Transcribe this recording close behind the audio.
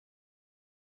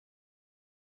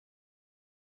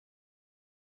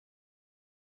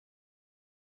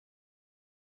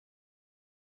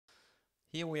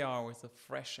Here we are with a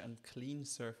fresh and clean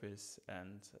surface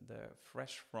and the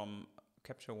fresh from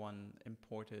Capture One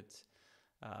imported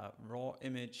raw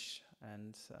image,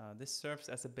 and this serves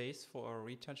as a base for our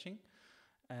retouching.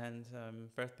 And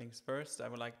first things first, I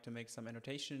would like to make some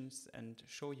annotations and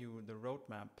show you the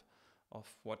roadmap of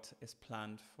what is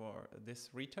planned for this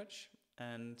retouch.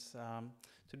 And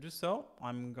to do so,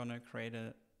 I'm gonna create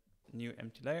a new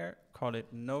empty layer, call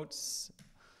it Notes,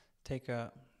 take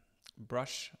a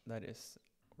brush that is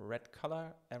red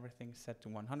color, everything set to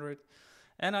 100,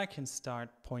 and I can start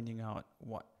pointing out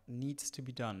what needs to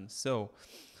be done. So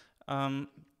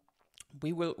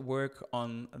we will work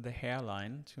on the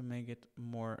hairline to make it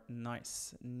more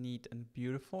nice, neat and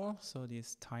beautiful. So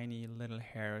these tiny little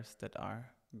hairs that are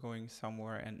going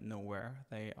somewhere and nowhere,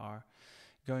 they are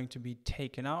going to be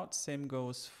taken out. Same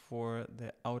goes for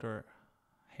the outer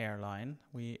hairline.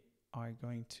 We are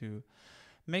going to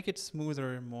make it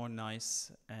smoother, more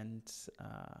nice, and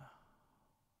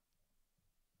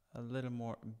a little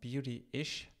more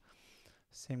beauty-ish.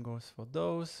 Same goes for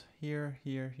those. Here,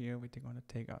 we're going to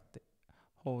take out the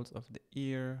holes of the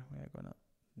ear. We are going to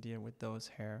deal with those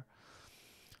hair.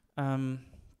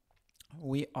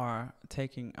 We are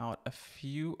taking out a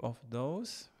few of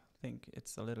those. I think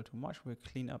it's a little too much. We'll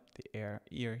clean up the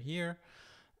ear here.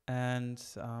 And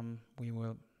we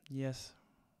will, yes,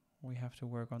 we have to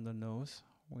work on the nose.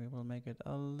 We will make it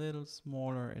a little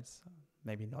smaller. It's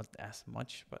maybe not as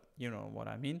much, but you know what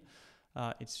I mean.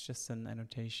 It's just an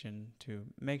annotation to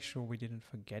make sure we didn't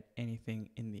forget anything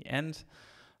in the end.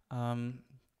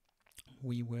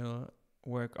 We will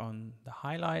work on the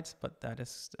highlights, but that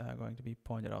is going to be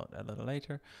pointed out a little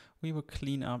later. We will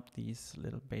clean up these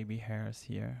little baby hairs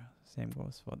here. Same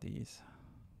goes for these.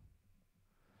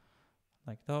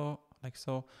 Like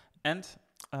so. And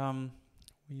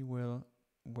we will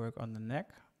work on the neck,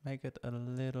 make it a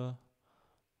little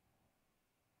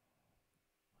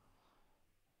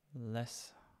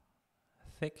less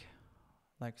thick,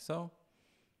 like so,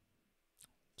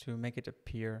 to make it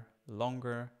appear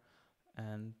longer,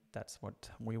 and that's what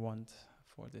we want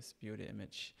for this beauty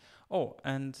image. Oh,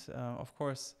 and of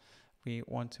course we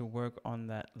want to work on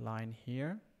that line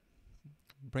here,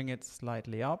 bring it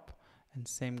slightly up, and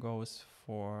same goes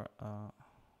for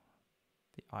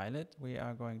the eyelid. We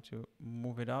are going to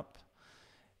move it up.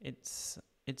 It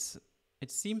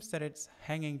seems that it's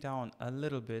hanging down a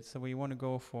little bit, so we want to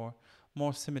go for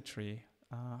more symmetry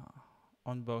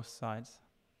on both sides.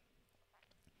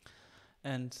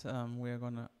 And we're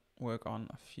going to work on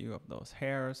a few of those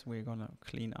hairs. We're going to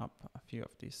clean up a few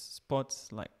of these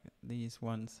spots, like these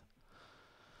ones.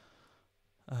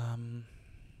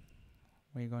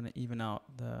 We're going to even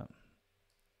out the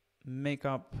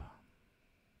makeup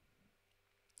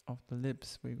of the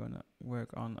lips. We're going to work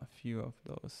on a few of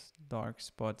those dark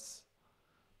spots.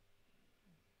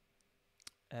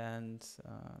 And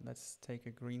let's take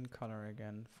a green color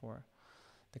again for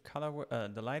the color,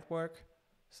 the light work.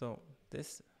 So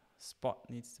this spot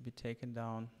needs to be taken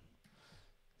down.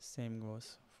 Same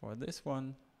goes for this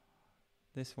one,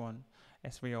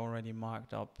 as we already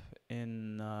marked up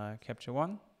in Capture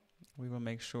One. We will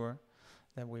make sure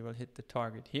that we will hit the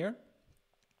target here.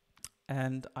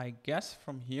 And I guess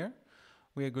from here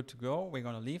we are good to go. We're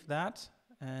going to leave that,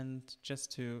 and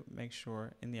just to make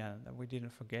sure in the end that we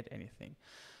didn't forget anything.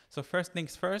 So first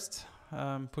things first,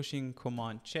 pushing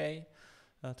Command J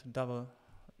to double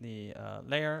the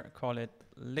layer, call it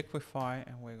liquify,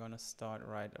 and we're going to start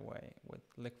right away with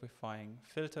liquifying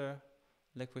filter,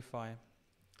 liquify.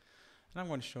 And I'm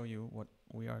going to show you what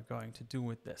we are going to do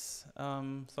with this.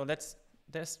 So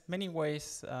there's many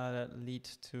ways that lead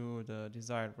to the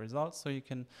desired results. So you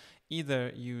can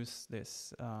either use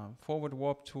this forward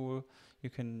warp tool, you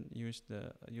can use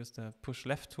the push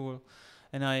left tool,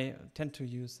 and I tend to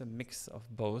use a mix of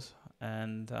both.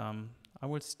 And I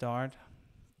will start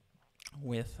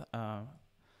with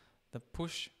the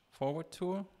push forward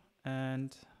tool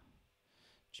and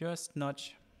just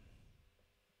nudge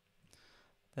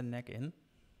the neck in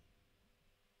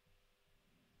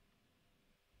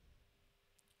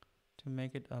to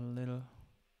make it a little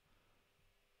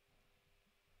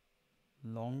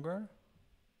longer.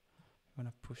 I'm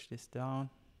gonna push this down.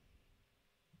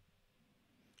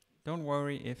 Don't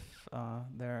worry if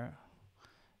there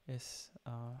is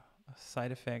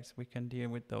side effects. We can deal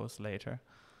with those later.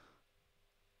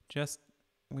 Just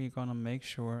we're gonna make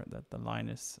sure that the line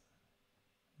is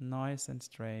nice and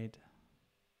straight,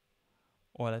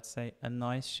 or let's say a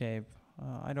nice shape.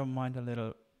 I don't mind a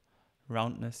little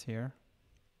roundness here.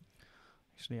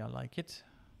 Actually, I like it.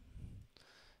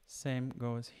 Same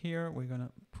goes here. We're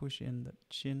gonna push in the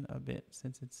chin a bit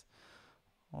since it's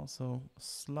also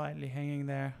slightly hanging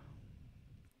there.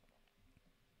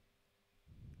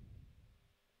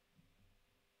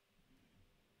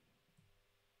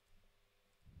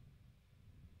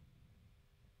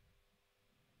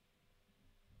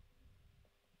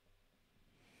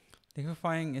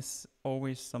 Liquifying is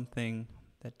always something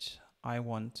that I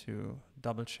want to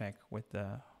double check with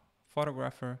the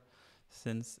photographer,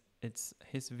 since it's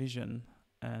his vision,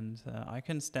 and I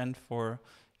can stand for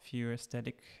few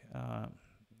aesthetic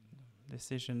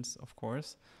decisions, of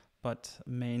course, but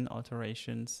main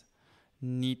alterations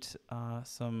need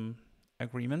some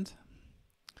agreement.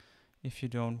 If you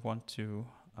don't want to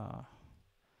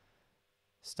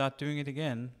start doing it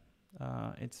again,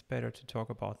 it's better to talk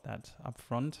about that up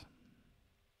front,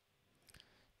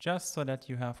 just so that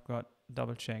you have got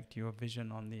double checked your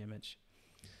vision on the image.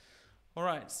 All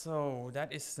right, so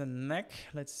that is the neck.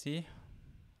 Let's see.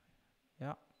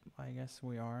 Yeah, I guess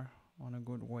we are on a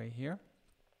good way here.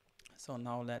 So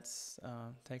now let's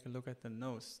take a look at the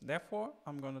nose. Therefore,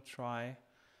 I'm going to try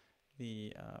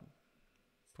the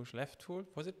push left tool.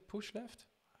 Was it push left?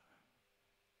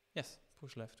 Yes,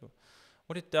 push left tool.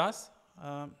 What it does,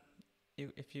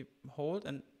 if you hold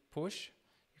and push,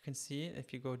 you can see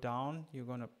if you go down, you're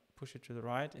going to push it to the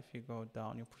right. If you go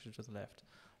down, you push it to the left.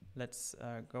 Let's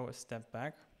go a step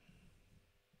back.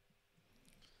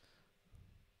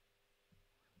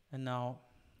 And now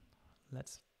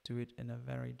let's do it in a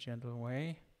very gentle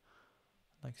way,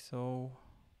 like so.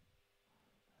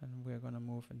 And we're going to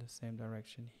move in the same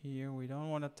direction here. We don't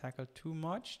want to tackle too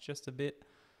much, just a bit.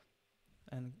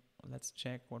 And let's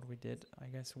check what we did. I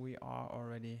guess we are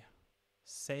already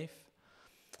safe.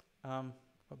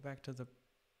 Go back to the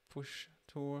push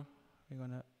tool. We're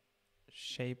going to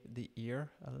shape the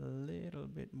ear a little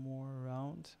bit more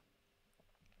round.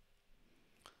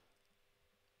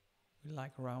 We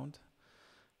like round.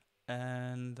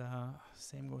 And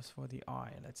same goes for the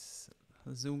eye. Let's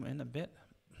zoom in a bit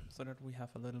so that we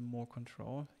have a little more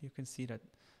control. You can see that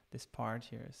this part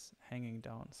here is hanging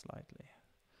down slightly.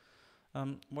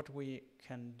 What we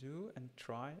can do and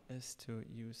try is to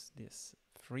use this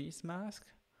freeze mask.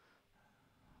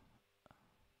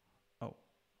 Oh,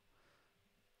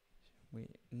 we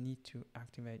need to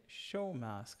activate show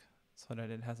mask so that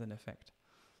it has an effect.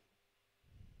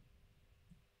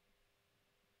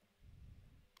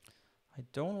 I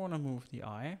don't want to move the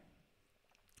eye,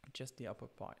 just the upper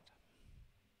part.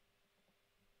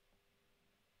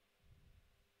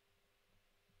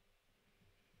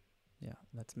 Yeah,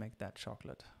 let's make that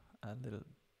chocolate a little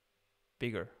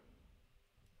bigger.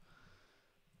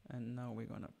 And now we're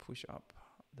going to push up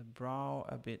the brow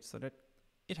a bit so that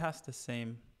it has the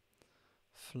same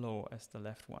flow as the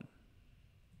left one.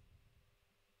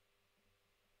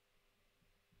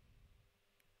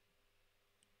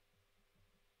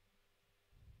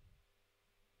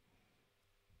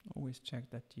 Always check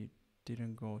that you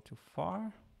didn't go too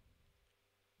far.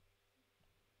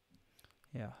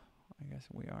 Yeah, I guess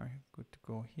we are good to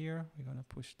go here. We're going to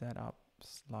push that up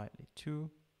slightly too.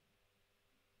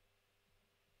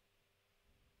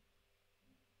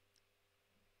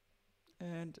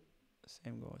 And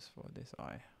same goes for this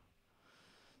eye.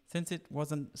 Since it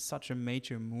wasn't such a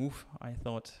major move, I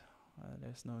thought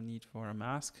there's no need for a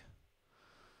mask.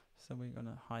 So we're going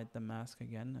to hide the mask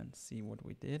again and see what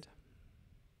we did.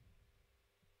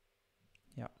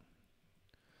 Yeah.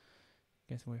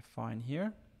 Guess we're fine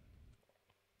here.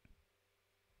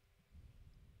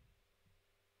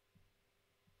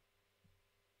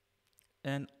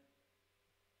 And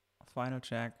final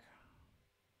check.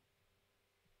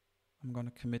 I'm going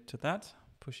to commit to that,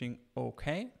 pushing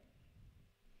OK.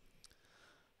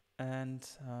 And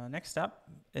next up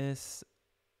is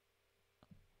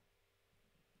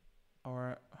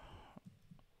our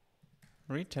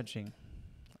retouching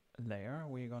layer.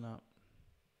 We're going to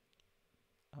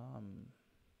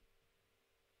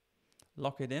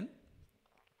lock it in.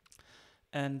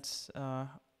 And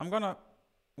I'm going to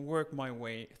work my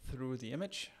way through the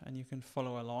image, and you can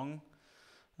follow along.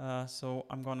 So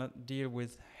I'm going to deal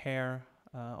with hair,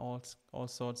 all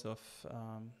sorts of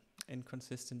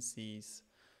inconsistencies,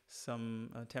 some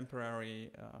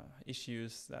temporary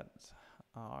issues that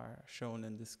are shown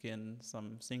in the skin,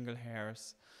 some single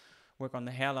hairs, work on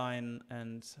the hairline,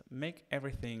 and make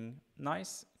everything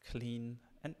nice, clean,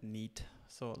 and neat.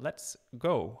 So let's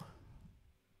go.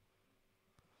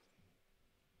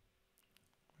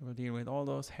 We'll deal with all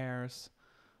those hairs.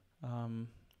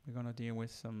 We're going to deal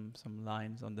with some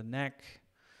lines on the neck,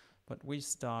 but we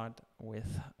start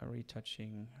with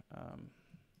retouching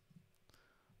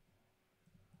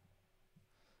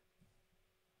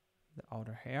the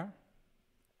outer hair.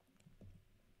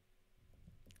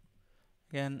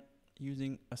 Again,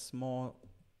 using a small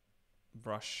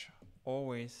brush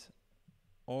always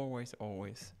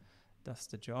does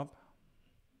the job.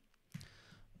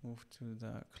 Move to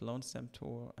the clone stamp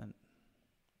tool and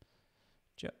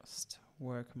just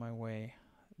work my way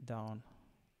down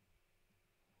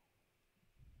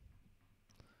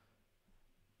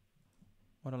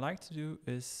What I like to do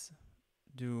is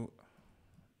do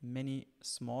many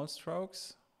small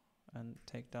strokes and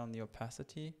take down the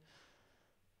opacity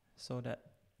so that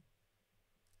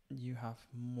you have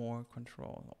more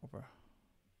control over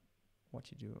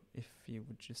what you do. If you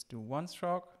would just do one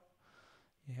stroke,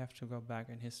 you have to go back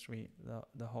in history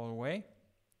the whole way,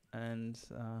 and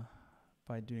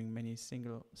by doing many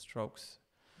single strokes,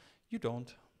 you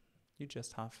don't. You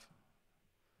just have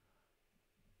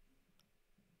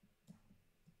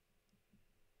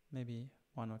maybe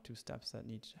one or two steps that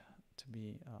need to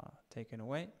be taken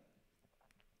away.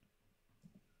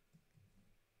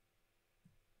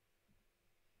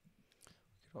 We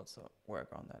could also work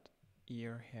on that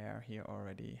ear hair here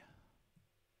already.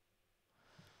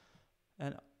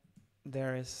 And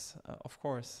there is, of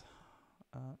course,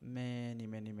 many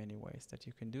ways that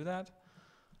you can do that.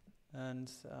 And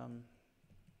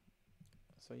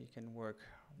so you can work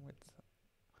with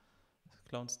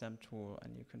clone stamp tool,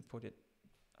 and you can put it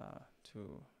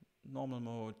to normal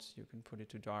mode, you can put it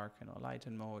to darken or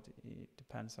lighten mode. It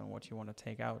depends on what you want to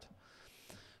take out.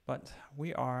 But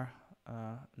we are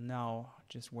now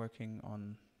just working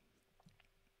on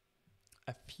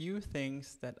a few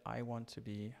things that I want to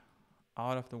be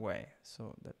out of the way,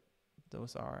 so that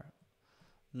those are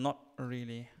not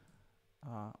really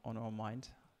on our mind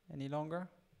any longer.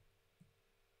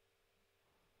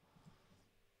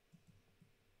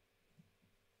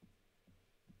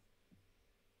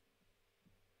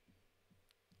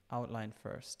 Outline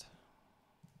first,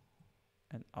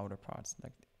 and outer parts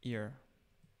like the ear.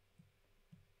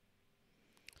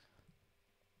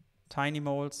 Tiny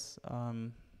molds,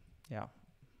 yeah,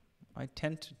 I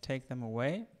tend to take them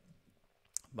away,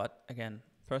 but again,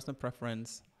 personal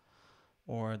preference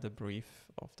or the brief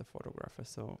of the photographer.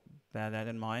 So bear that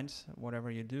in mind.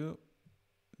 Whatever you do,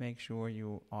 make sure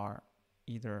you are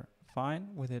either fine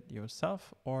with it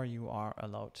yourself or you are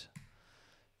allowed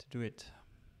to do it.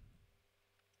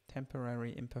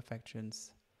 Temporary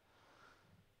imperfections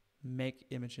make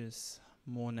images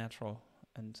more natural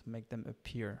and make them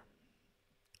appear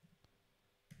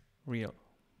real.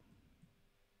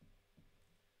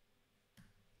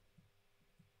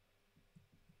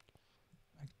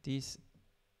 Like these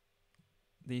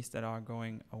that are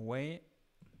going away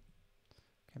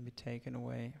can be taken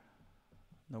away.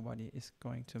 Nobody is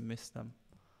going to miss them.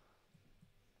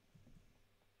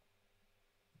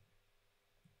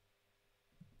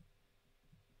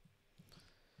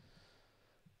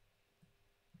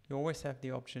 You always have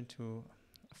the option to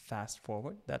fast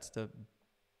forward. That's the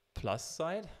plus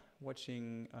side.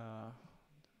 Watching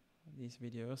these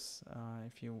videos,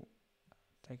 if you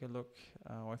take a look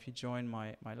or if you join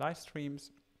my live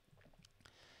streams,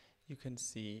 you can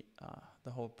see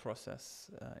the whole process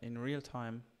in real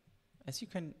time, as you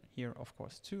can here, of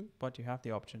course, too, but you have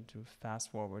the option to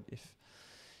fast forward if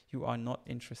you are not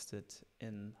interested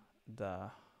in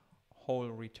the whole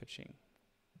retouching.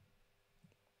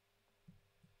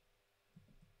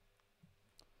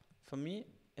 For me,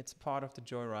 it's part of the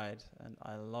joyride, and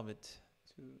I love it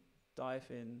to dive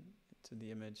in to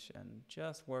the image and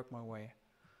just work my way.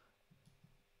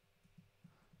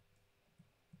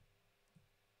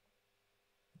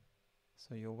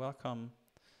 So you're welcome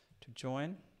to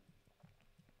join.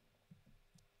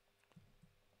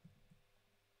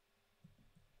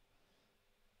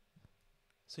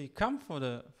 So you come for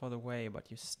the way,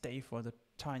 but you stay for the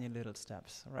tiny little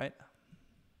steps, right?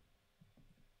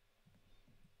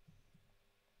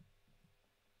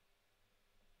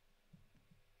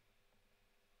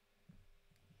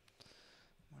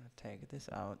 I'm gonna take this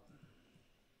out.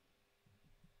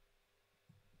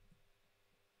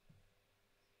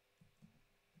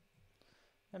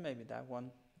 And maybe that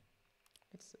one.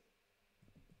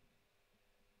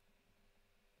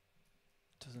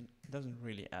 Doesn't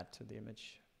really add to the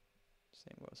image.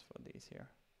 Same goes for these here.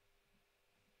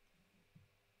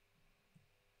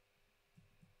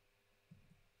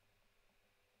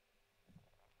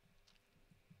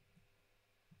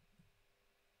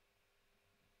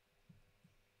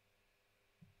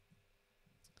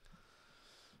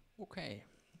 Okay,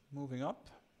 moving up.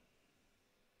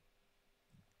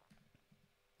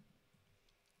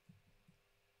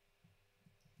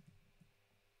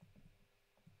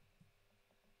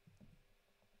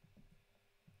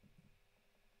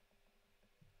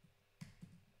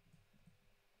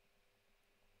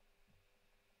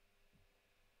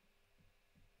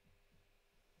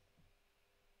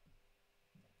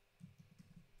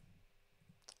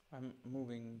 I'm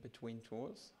moving between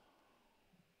tools.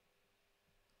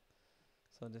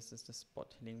 So this is the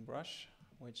spot healing brush,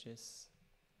 which is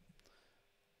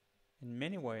in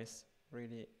many ways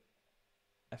really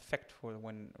effectful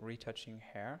when retouching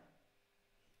hair.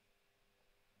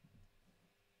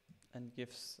 and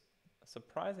gives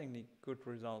surprisingly good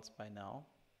results by now.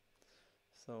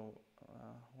 So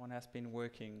one has been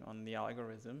working on the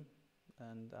algorithm,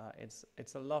 and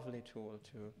it's a lovely tool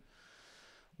to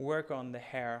work on the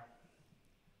hair.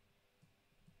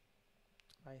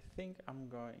 I think I'm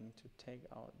going to take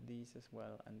out these as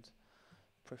well and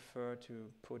prefer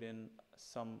to put in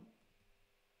some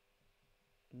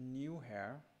new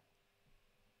hair,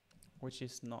 which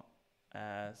is not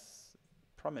as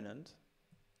prominent.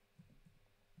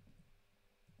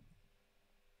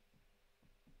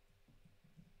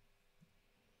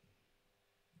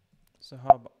 So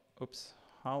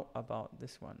how about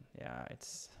this one? Yeah,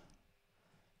 it's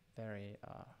very,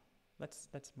 let's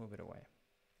move it away.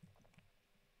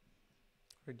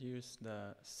 Reduce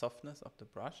the softness of the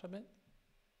brush a bit.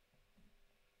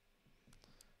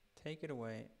 Take it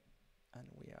away, and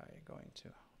we are going to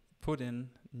put in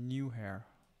new hair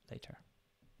later.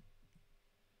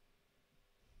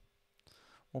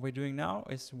 What we're doing now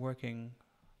is working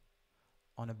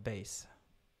on a base.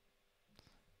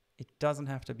 It doesn't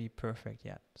have to be perfect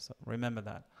yet, so remember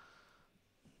that.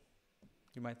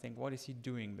 You might think, what is he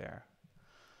doing there?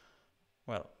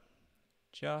 Well,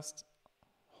 just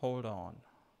hold on.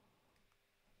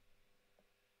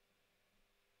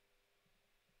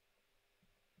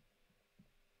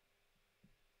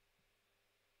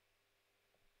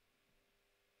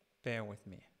 Bear with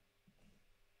me.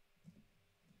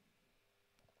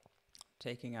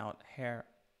 Taking out hair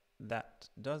that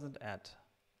doesn't add.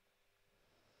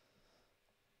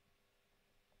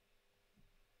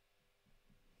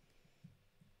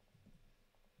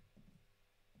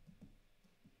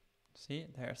 See,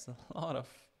 there's a lot of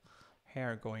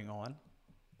hair going on,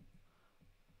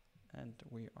 and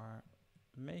we are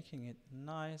making it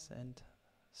nice and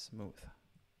smooth.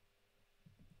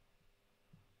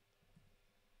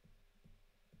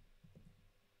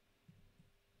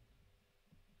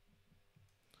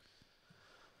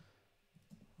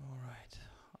 All right,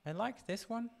 I like this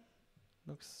one.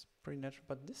 Looks pretty natural,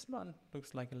 but this one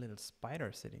looks like a little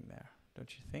spider sitting there,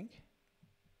 don't you think?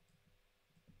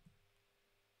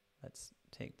 Let's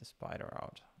take the spider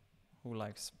out. Who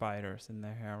likes spiders in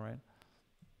their hair, right?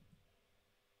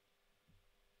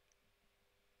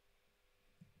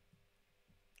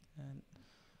 And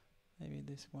maybe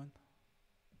this one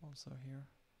also here.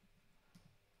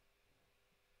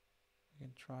 You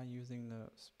can try using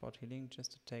the spot healing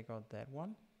just to take out that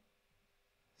one.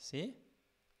 See?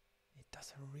 It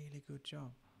does a really good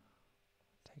job.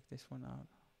 Take this one out.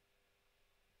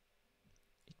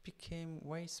 It became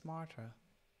way smarter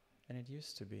than it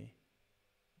used to be.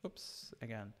 Oops,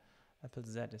 again. Apple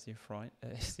Z is your friend.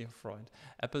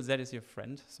 Apple Z is your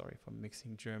friend. Sorry for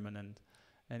mixing German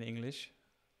and English.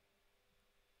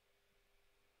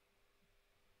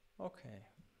 Okay.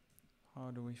 How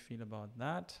do we feel about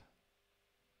that?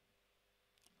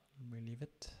 We leave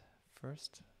it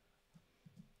first.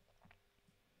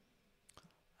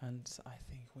 And I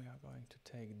think we are going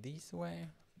to take these away,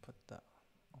 put the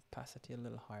opacity a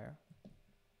little higher.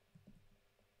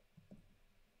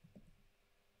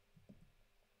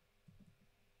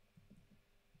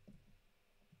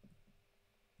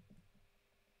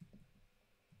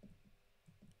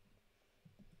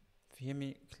 If you hear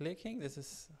me clicking, this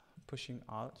is pushing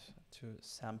out to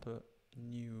sample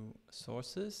new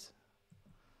sources.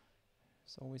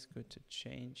 It's always good to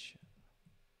change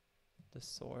the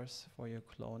source for your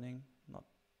cloning, not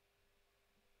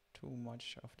too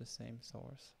much of the same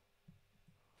source.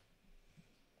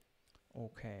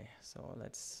 Okay, so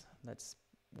let's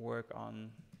work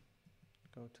on,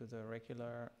 go to the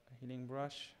regular healing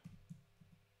brush.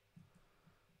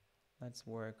 Let's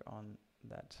work on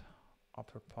that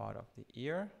upper part of the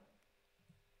ear.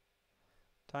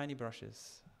 Tiny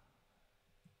brushes.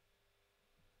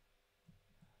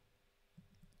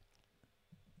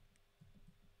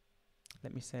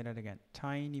 Let me say that again.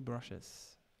 Tiny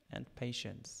brushes and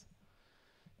patience.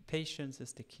 Patience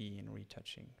is the key in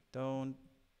retouching. Don't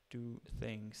do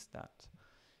things that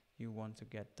you want to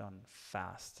get done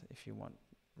fast if you want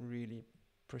really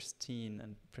pristine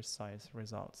and precise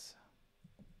results.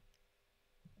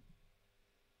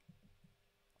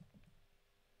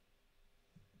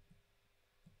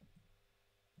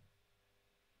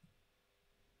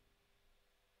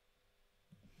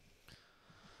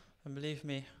 And believe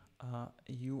me,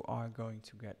 you are going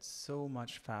to get so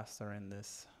much faster in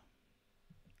this.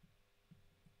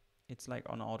 It's like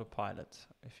on autopilot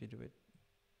if you do it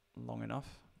long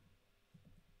enough.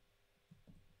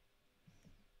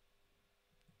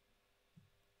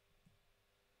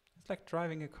 It's like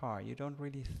driving a car. You don't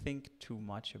really think too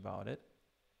much about it.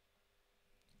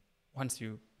 Once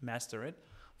you master it,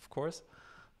 of course.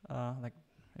 Like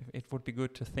it would be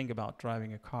good to think about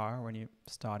driving a car when you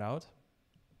start out.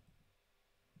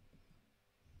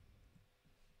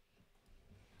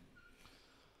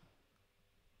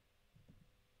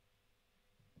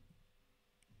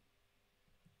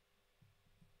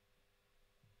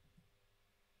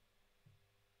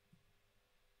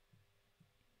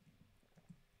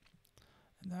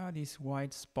 And now these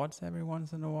white spots every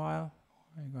once in a while.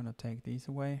 We're gonna take these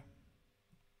away.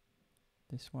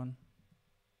 This one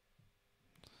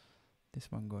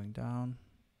going down.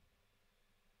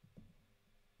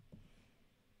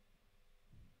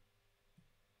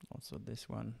 Also this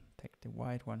one, take the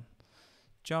white one.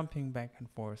 Jumping back and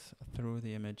forth through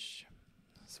the image.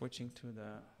 Switching to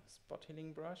the spot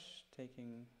healing brush,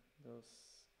 taking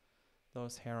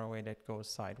those hair away that goes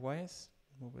sideways.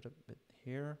 Move it a bit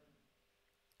here.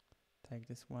 Take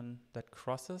this one that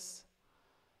crosses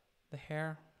the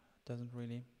hair, doesn't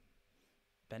really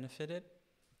benefit it.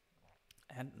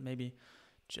 And maybe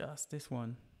just this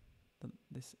one,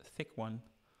 this thick one.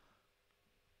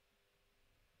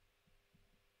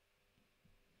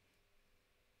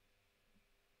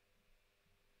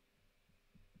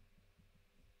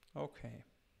 Okay.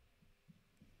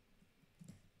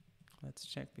 Let's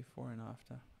check before and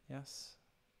after. Yes.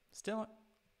 Still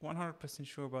 100%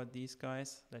 sure about these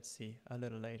guys. Let's see a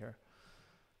little later.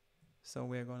 So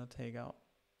we're going to take out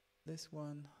this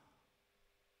one.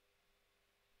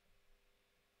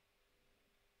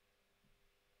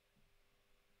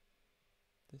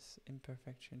 This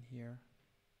imperfection here.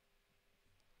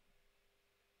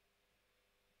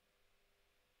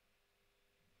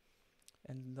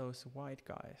 And those white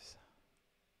guys.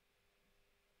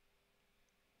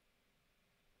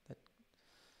 That,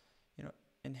 you know,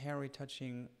 in hair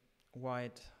retouching,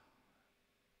 white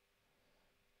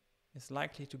is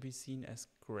likely to be seen as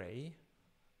gray,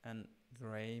 and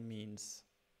gray means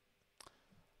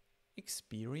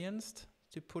experienced,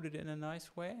 to put it in a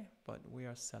nice way, but we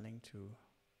are selling to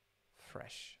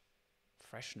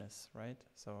freshness, right?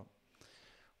 So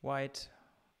white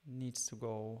needs to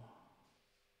go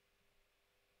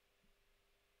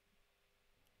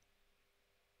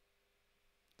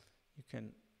you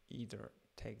can either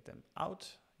take them out,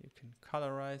 you can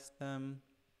colorize them.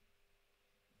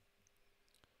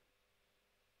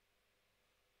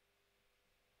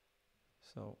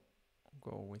 So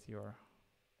go with your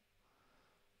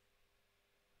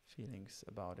feelings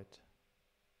about it.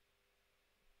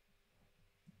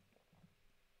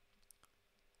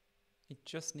 It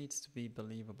just needs to be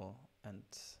believable and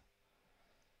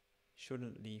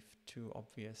shouldn't leave too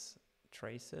obvious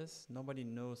traces. Nobody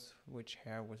knows which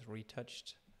hair was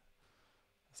retouched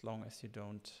as long as you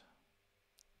don't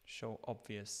show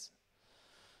obvious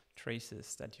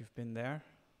traces that you've been there.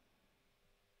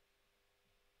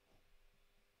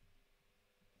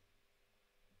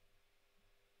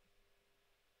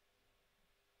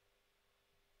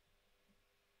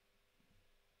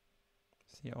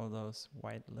 See all those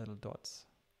white little dots?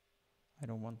 I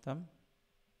don't want them.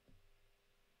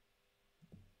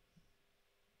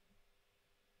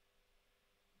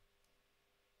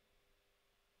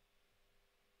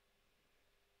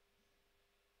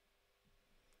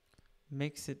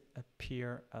 Makes it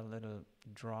appear a little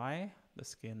dry, the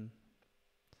skin.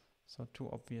 So two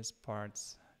obvious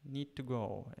parts need to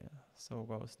go. Yeah. So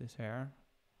goes this hair.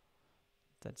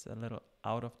 That's a little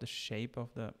out of the shape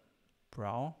of the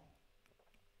brow.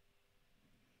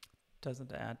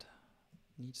 Doesn't add,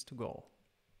 needs to go.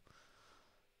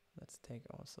 Let's take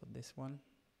also this one.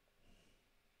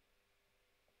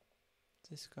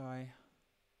 This guy.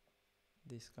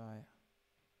 This guy.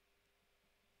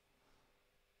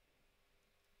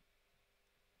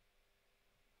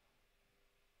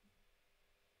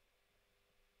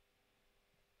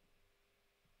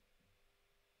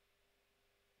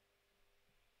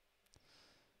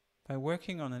 By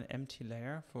working on an empty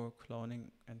layer for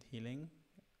cloning and healing,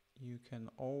 you can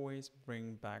always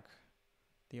bring back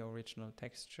the original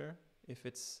texture if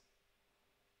it's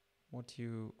what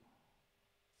you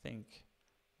think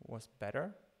was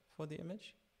better for the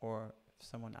image, or if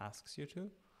someone asks you to.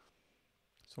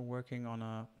 So working on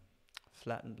a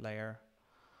flattened layer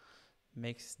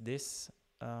makes this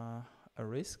a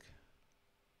risk.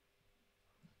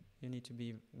 You need to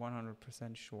be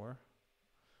 100% sure,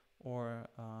 or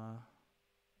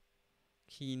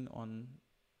keen on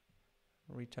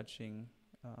retouching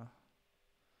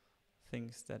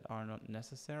things that are not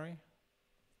necessary.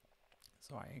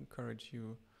 So I encourage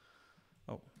you,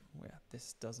 oh yeah,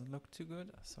 this doesn't look too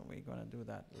good, so we're gonna do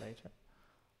that later.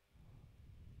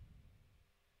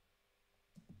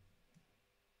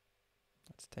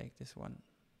 Let's take this one.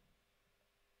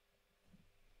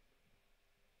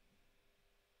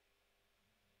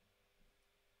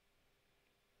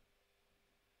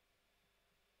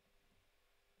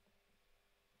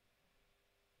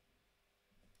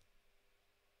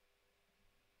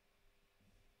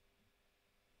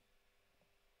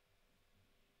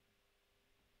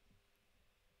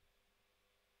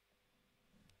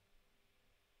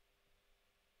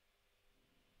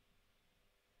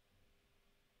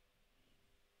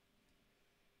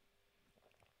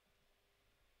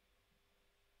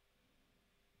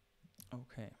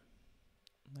 Okay,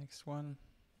 next one.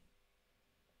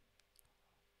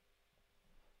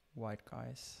 White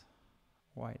guys,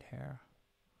 white hair.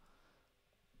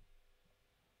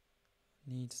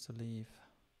 Needs to leave.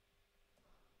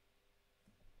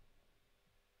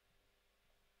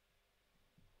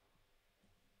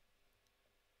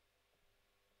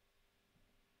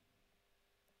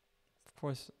 Of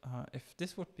course, if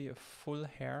this would be a full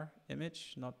hair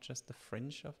image, not just the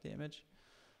fringe of the image,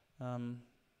 you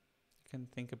can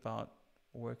think about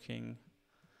working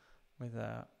with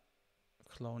a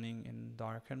cloning in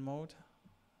darken mode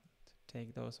to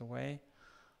take those away.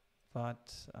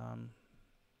 But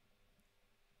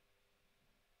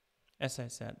as I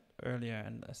said earlier,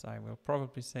 and as I will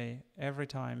probably say every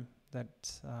time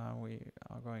that we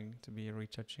are going to be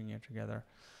retouching here together,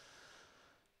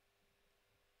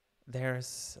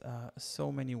 there's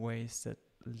so many ways that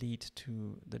lead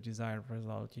to the desired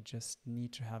result. You just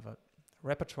need to have a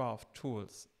repertoire of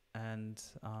tools and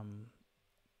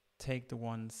take the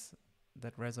ones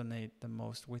that resonate the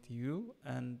most with you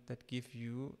and that give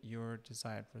you your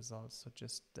desired results. So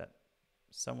just that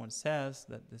someone says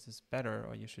that this is better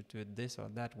or you should do it this or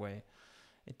that way,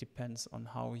 it depends on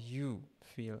how you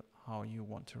feel, how you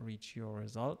want to reach your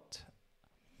result.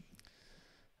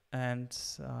 And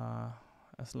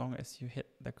as long as you hit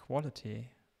the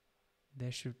quality,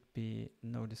 there should be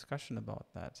no discussion about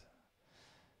that.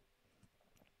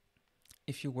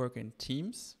 If you work in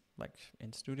teams, like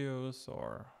in studios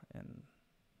or in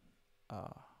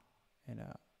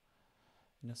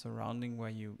a surrounding where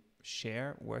you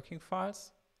share working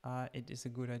files, it is a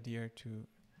good idea to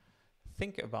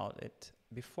think about it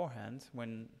beforehand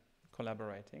when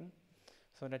collaborating,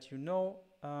 so that you know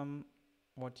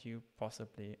what you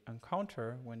possibly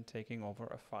encounter when taking over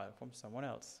a file from someone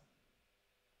else.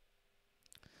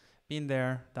 Been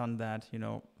there, done that, you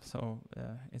know, so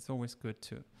it's always good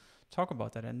to talk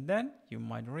about that. And then you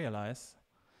might realize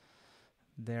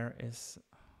there is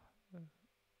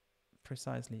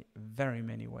precisely very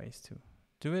many ways to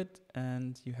do it,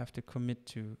 and you have to commit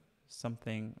to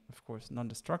something, of course,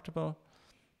 non-destructible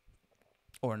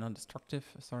or non-destructive,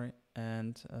 sorry,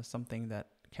 and something that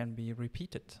can be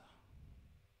repeated.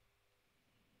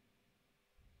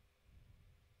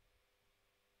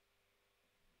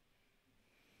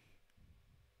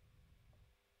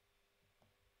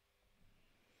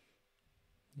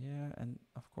 Yeah, and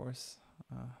of course,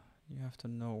 you have to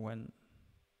know when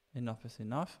enough is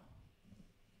enough.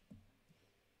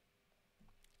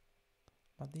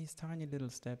 But these tiny little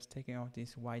steps, taking out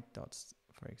these white dots,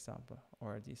 for example,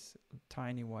 or these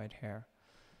tiny white hair,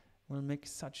 will make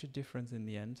such a difference in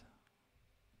the end,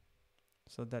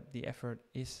 so that the effort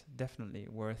is definitely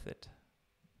worth it.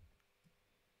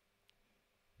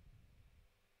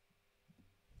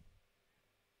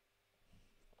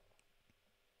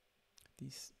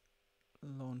 These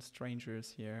lone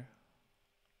strangers here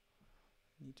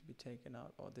need to be taken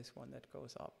out, or this one that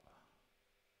goes up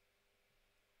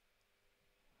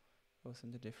goes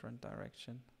in a different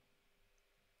direction.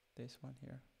 This one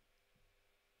here.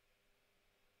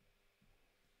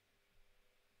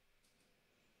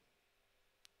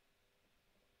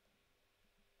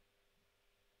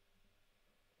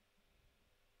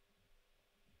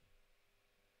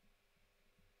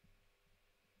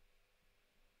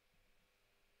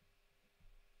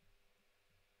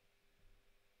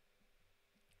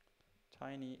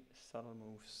 Tiny, subtle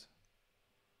moves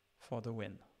for the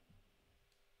win.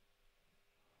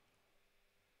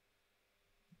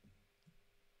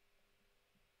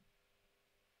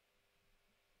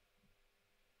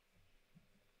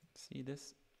 See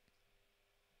this?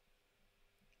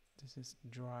 This is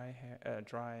dry hair,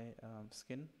 dry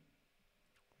skin.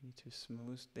 We need to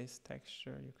smooth this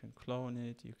texture. You can clone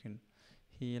it, you can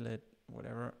heal it,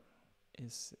 whatever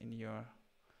is in your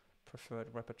preferred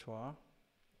repertoire.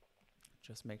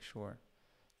 Just make sure.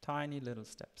 Tiny little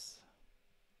steps.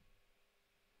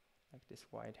 Like this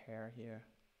white hair here.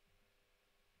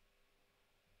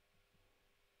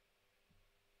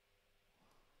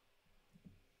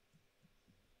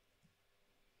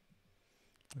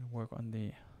 We'll work on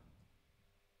the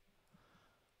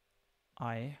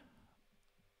eye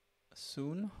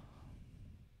soon.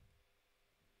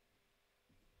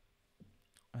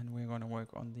 And we're going to work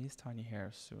on these tiny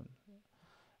hairs soon.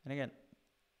 And again,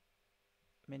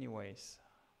 many ways.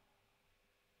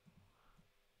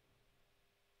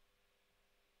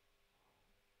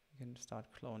 You can start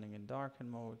cloning in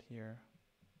darken mode here.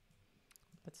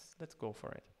 Let's go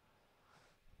for it.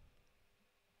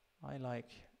 I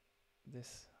like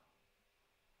this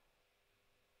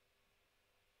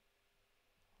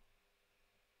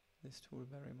tool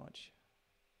very much.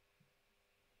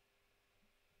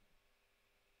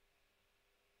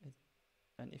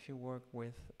 And if you work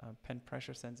with pen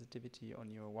pressure sensitivity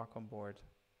on your Wacom board,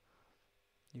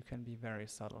 you can be very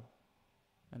subtle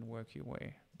and work your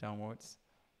way downwards.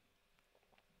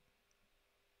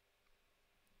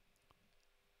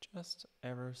 Just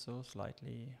ever so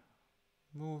slightly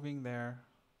moving there.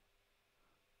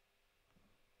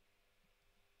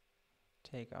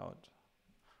 Take out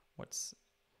what's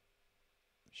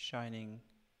shining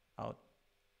out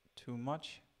too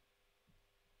much.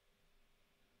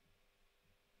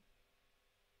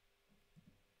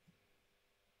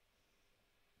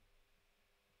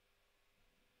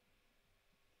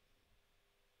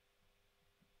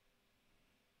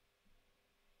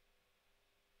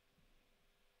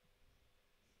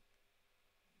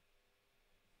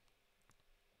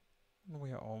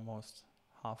 We are almost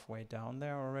halfway down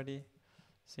there already.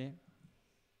 See?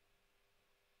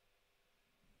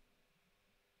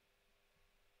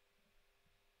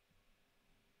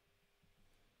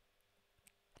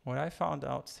 What I found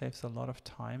out saves a lot of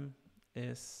time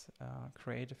is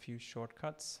create a few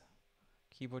shortcuts,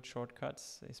 keyboard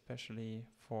shortcuts, especially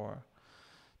for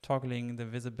toggling the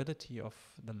visibility of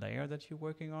the layer that you're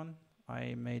working on.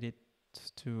 I made it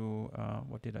to,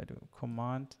 what did I do?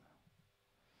 Command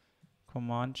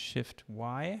Shift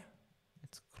Y.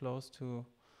 It's close to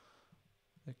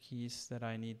the keys that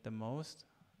I need the most.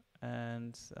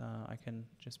 And I can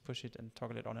just push it and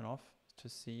toggle it on and off to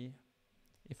see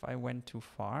if I went too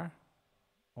far,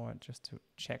 or just to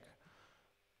check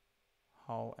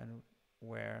how and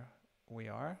where we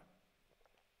are.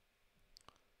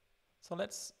 So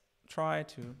let's try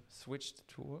to switch the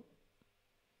tool.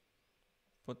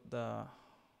 Let's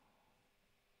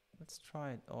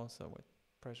try it also with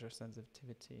pressure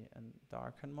sensitivity and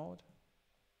darken mode.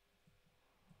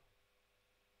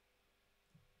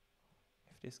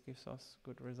 If this gives us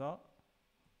good result.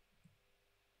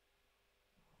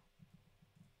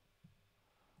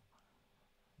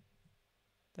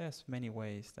 There's many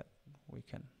ways that we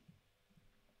can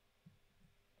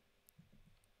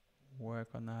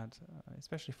work on that,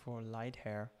 especially for light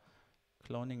hair.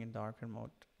 Cloning in darken mode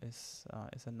is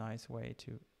a nice way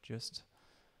to just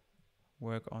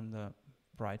work on the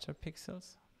brighter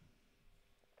pixels.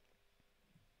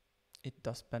 It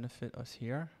does benefit us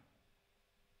here.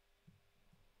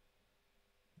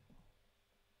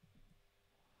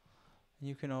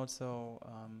 You can also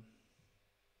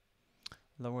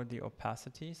lower the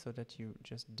opacity so that you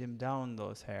just dim down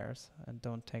those hairs and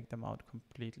don't take them out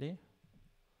completely,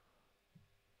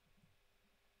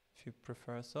 if you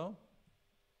prefer so.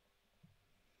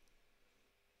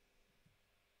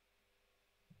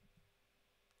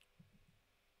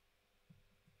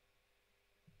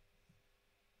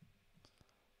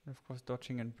 And of course,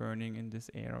 dodging and burning in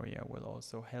this area will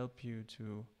also help you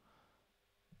to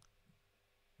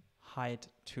hide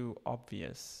too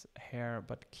obvious hair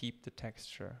but keep the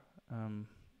texture.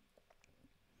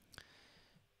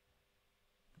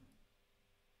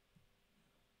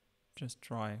 Just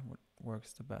try what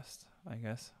works the best, I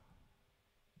guess.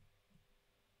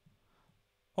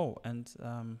 Oh, and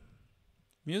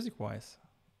music-wise,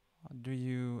 did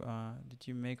you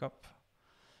make up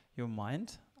your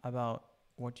mind about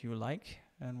what you like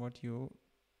and what you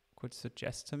could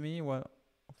suggest to me? Well,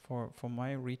 for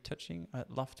my retouching, I'd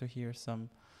love to hear some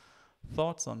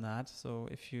thoughts on that. So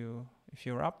if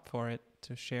you're up for it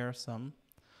to share some,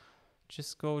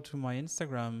 just go to my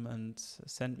Instagram and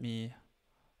send me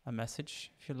a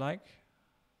message if you like.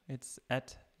 It's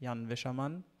at Jan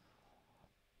Wischermann.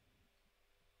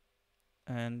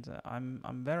 And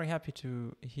I'm very happy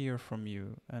to hear from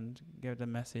you and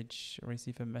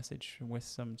receive a message with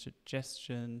some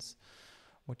suggestions,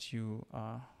 what you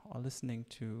are listening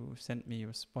to. Send me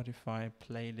your Spotify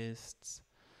playlists,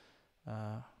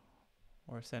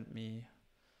 or send me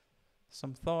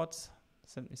some thoughts,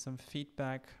 send me some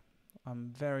feedback.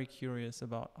 I'm very curious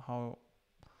about how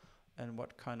and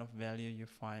what kind of value you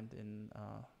find in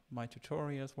my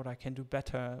tutorials, what I can do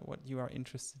better, what you are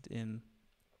interested in.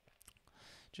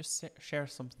 Just share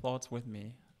some thoughts with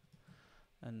me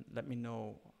and let me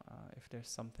know if there's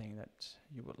something that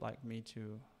you would like me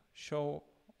to show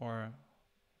or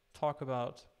talk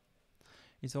about.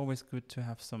 It's always good to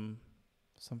have some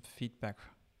feedback.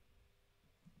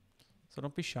 So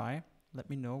don't be shy. Let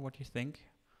me know what you think.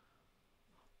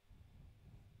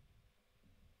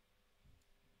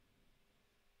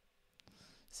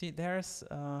 See, there's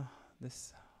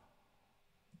this.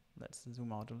 Let's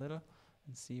zoom out a little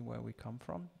and see where we come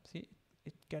from. See,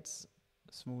 it gets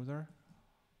smoother.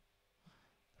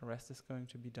 The rest is going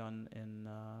to be done in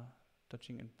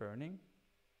touching and burning.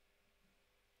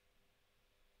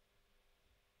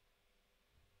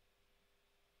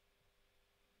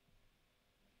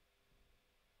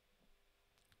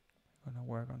 Gonna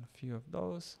work on a few of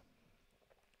those.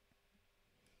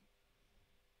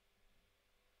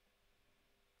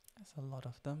 There's a lot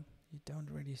of them. You don't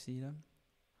really see them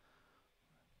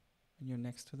when you're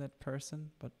next to that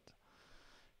person, but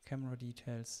camera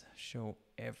details show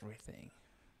everything.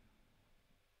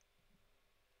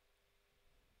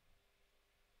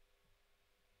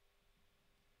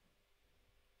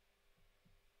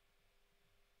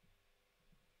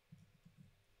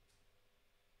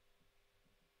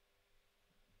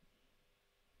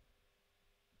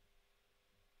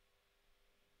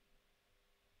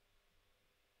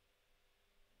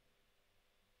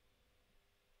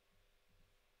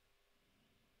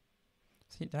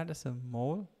 See, that is a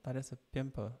mole, that is a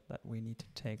pimple that we need to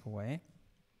take away.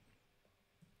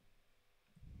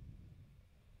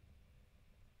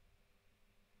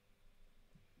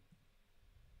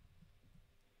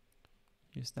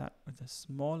 Use that with a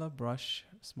smaller brush,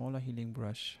 smaller healing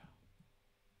brush,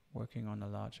 working on a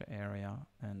larger area.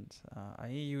 And I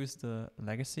use the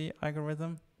legacy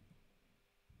algorithm.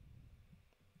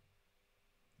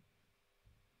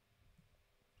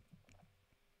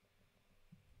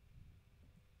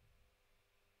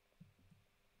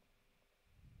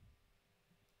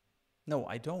 No,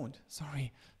 I don't.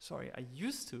 Sorry. I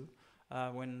used to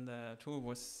when the tool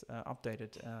was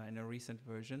updated in a recent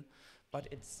version, but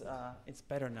it's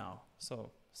better now.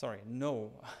 So sorry,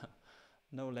 no,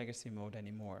 no legacy mode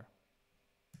anymore.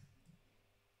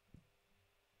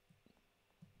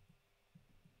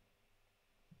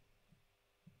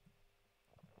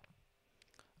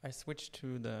 I switched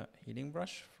to the healing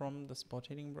brush from the spot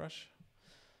healing brush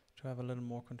to have a little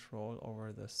more control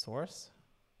over the source.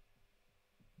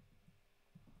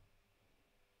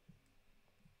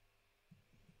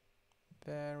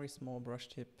 Very small brush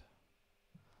tip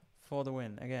for the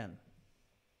win again.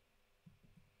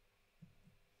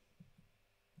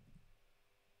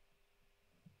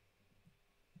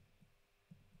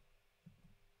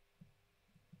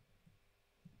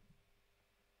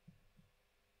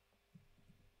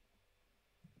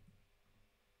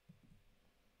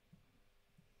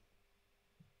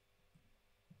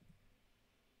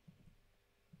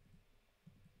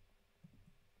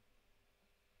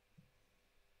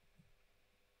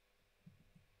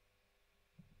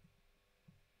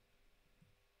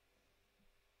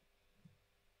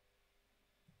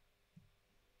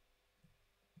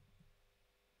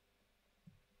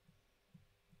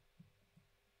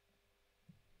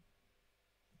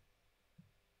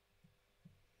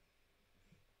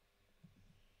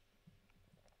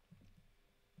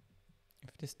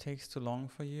 If this takes too long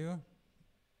for you,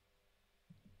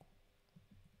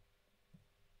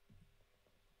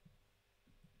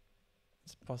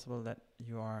 it's possible that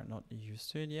you are not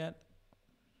used to it yet.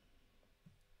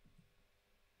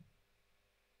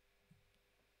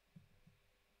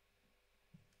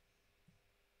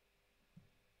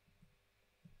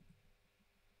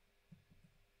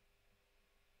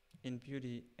 In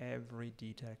beauty, every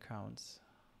detail counts.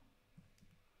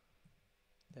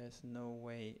 There's no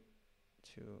way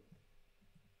to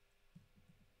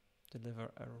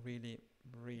deliver a really,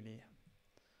 really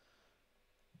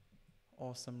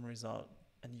awesome result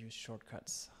and use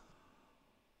shortcuts.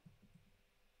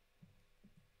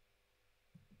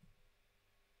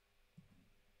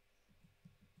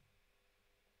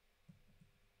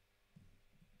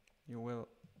 You will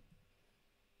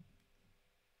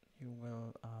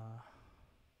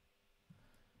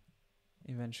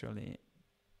eventually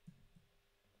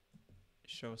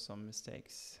show some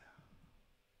mistakes.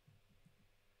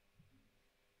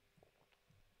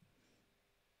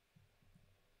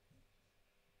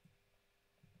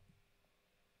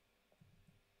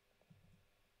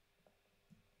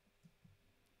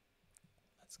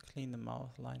 Let's clean the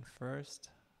mouth line first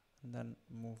and then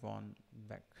move on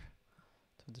back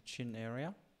to the chin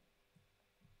area.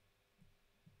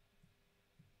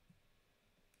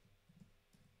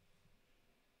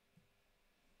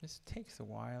 This takes a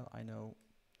while, I know,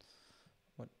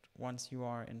 but once you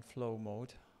are in flow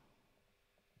mode,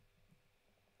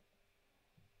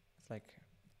 it's like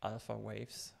alpha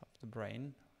waves of the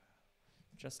brain,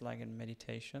 just like in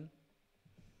meditation.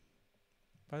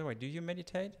 By the way, do you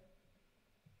meditate?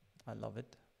 I love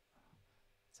it.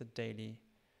 It's a daily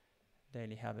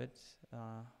habit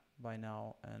by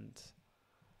now, and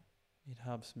it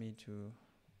helps me to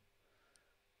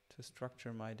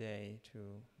structure my day,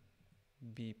 to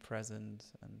be present,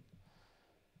 and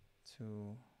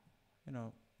to, you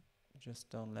know,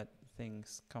 just don't let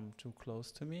things come too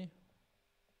close to me.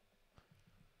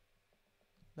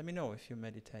 Let me know if you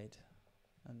meditate,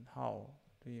 and how.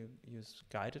 Do you use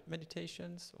guided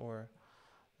meditations, or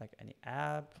like any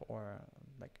app, or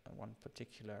like one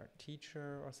particular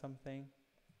teacher or something?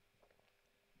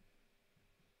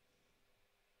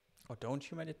 Or don't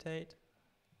you meditate?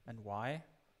 And why?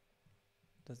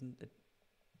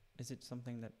 Is it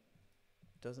something that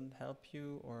doesn't help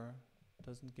you or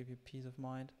doesn't give you peace of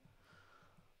mind?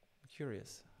 I'm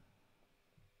curious.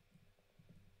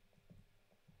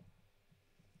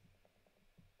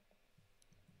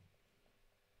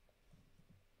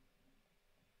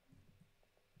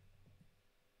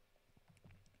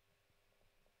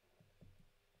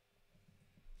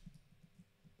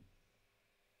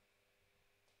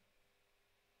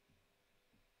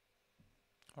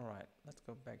 All right, let's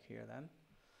go back here then.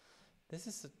 This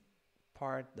is a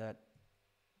part that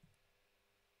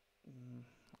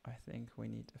I think we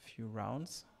need a few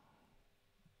rounds.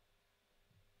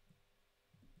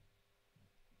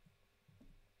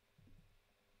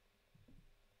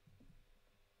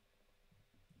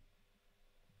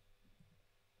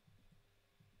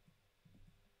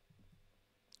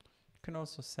 You can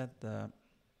also set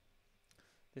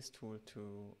this tool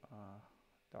to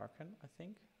darken, I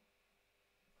think.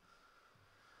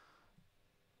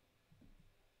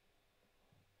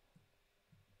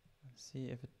 See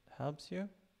if it helps you.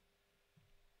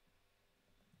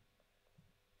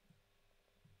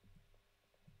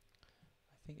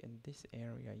 I think in this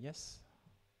area, yes.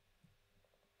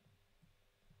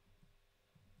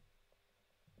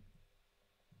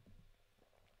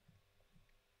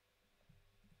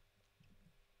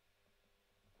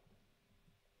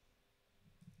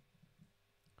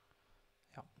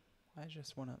 Yeah, I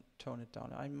just want to tone it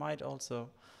down. I might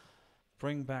also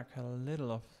bring back a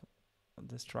little of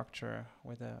the structure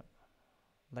with a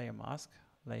layer mask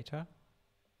later,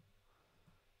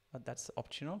 but that's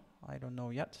optional. I don't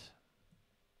know yet.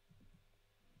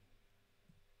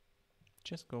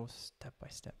 Just go step by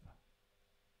step,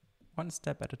 one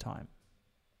step at a time.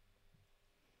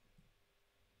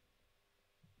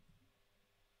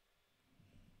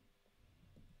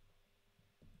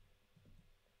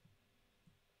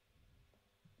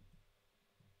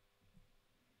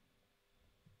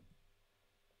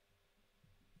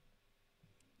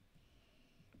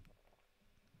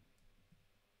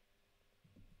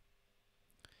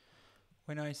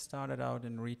 When I started out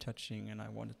in retouching and I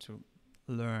wanted to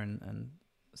learn and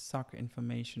suck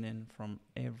information in from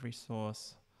every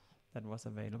source that was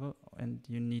available, and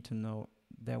you need to know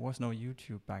there was no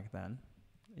YouTube back then.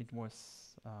 It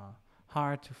was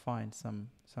hard to find some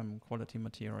quality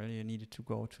material. You needed to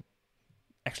go to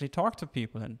actually talk to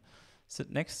people and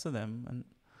sit next to them. And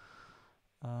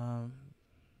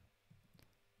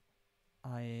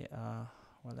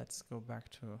well, let's go back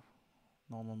to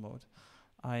normal mode.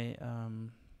 I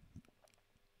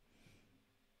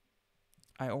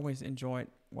always enjoyed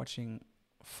watching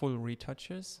full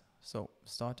retouches, so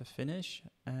start to finish,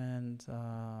 and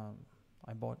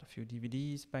I bought a few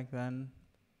DVDs back then.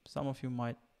 Some of you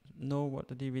might know what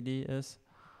the DVD is,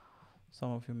 some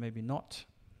of you maybe not.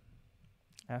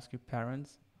 Ask your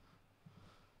parents.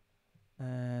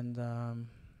 And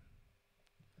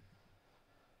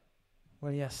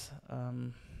well, yes,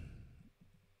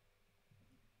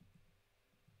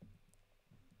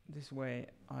 this way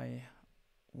I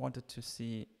wanted to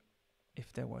see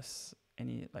if there was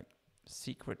any like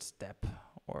secret step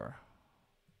or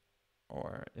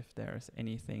if there's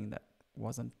anything that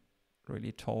wasn't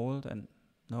really told. And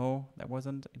no, that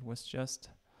wasn't. It was just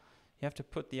you have to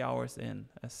put the hours in,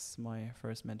 as my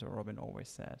first mentor Robin always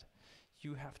said.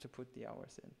 You have to put the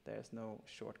hours in. There's no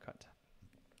shortcut.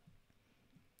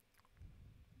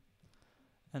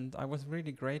 And I was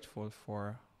really grateful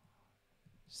for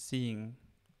seeing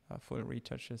full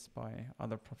retouches by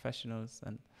other professionals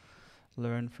and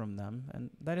learn from them. And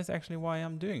that is actually why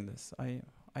I'm doing this.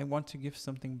 I want to give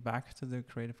something back to the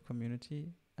creative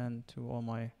community and to all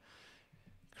my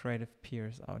creative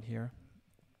peers out here.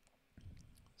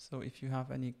 So if you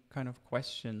have any kind of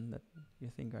question that you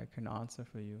think I can answer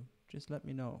for you, just let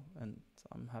me know, and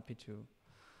I'm happy to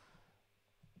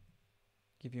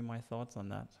give you my thoughts on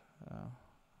that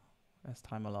as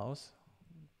time allows.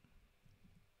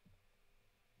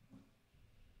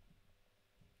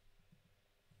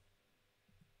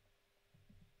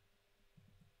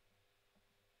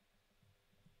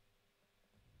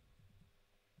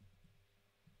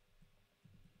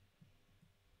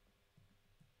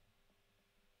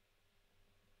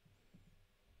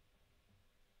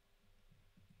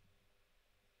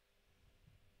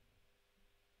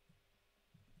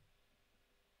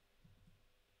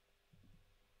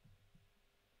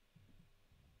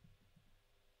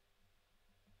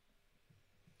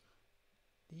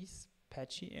 These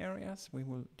patchy areas we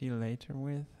will deal later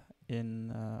with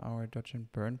in our dodge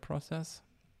and burn process.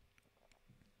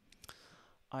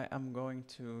 I am going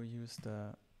to use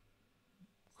the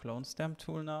clone stamp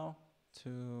tool now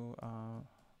to,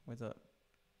 with a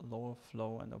lower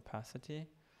flow and opacity,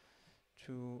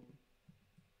 to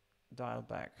dial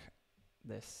back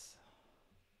this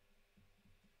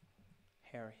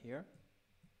hair here.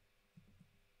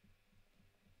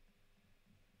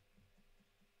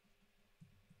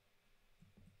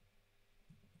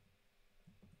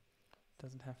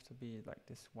 Doesn't have to be like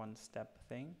this one step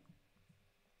thing.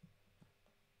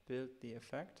 Build the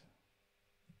effect.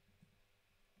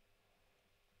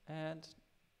 And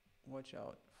watch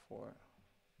out for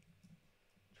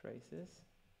traces.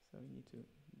 So you need to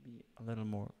be a little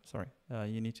more,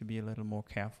 you need to be a little more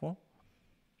careful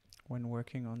when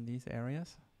working on these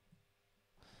areas.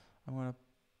 I'm going to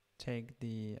take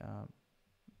the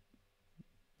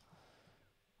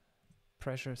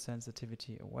pressure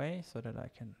sensitivity away so that I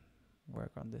can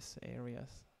work on these areas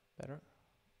better.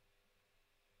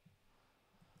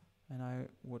 And I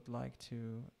would like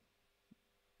to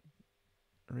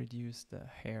reduce the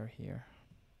hair here.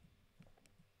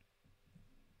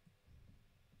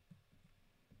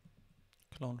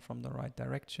 Clone from the right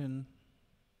direction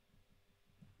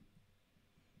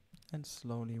and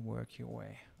slowly work your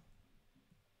way.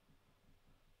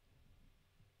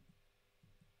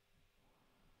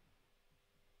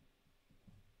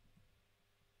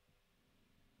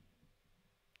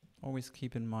 Always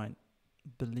keep in mind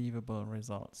believable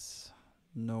results,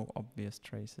 no obvious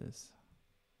traces.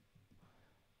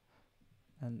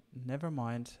 And never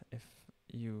mind if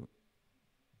you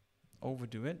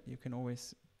overdo it, you can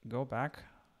always go back,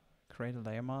 create a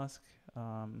layer mask,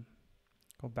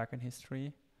 go back in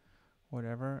history,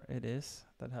 whatever it is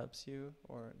that helps you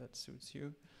or that suits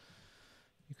you.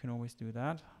 You can always do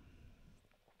that.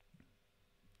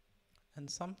 And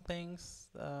some things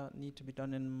need to be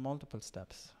done in multiple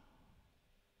steps.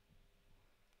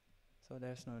 So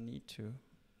there's no need to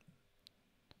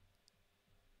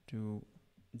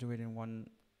do it in one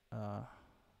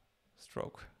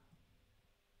stroke.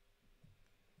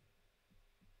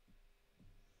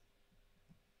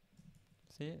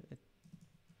 See,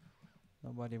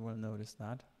 nobody will notice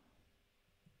that.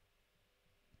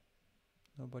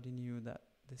 Nobody knew that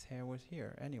this hair was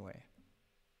here anyway.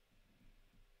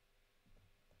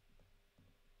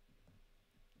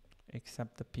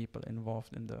 Except the people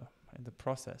involved in the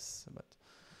process. But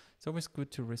it's always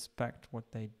good to respect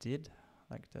what they did,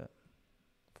 like the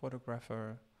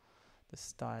photographer, the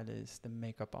stylist, the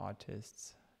makeup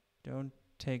artists. Don't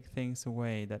take things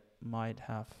away that might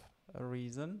have a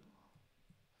reason.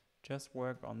 Just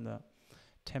work on the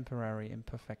temporary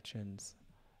imperfections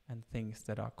and things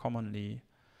that are commonly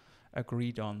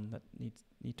agreed on that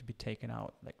need to be taken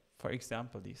out. Like, for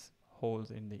example, these holes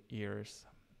in the ears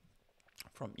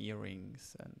from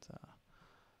earrings, and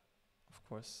of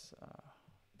course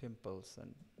pimples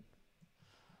and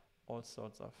all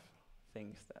sorts of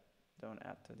things that don't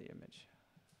add to the image.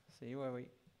 See where we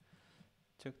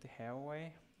took the hair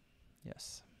away?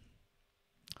 Yes.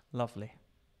 Lovely.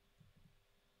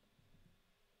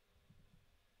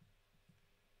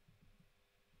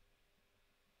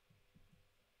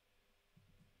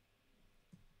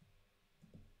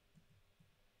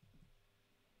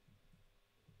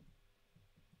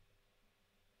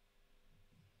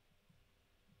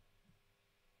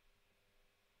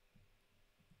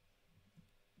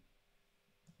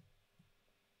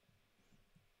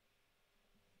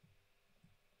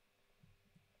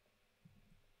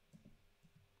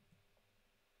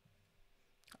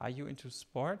 Are you into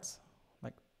sports,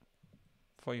 like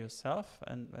for yourself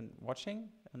and watching?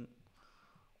 And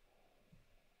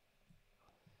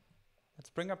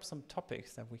let's bring up some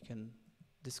topics that we can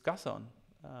discuss on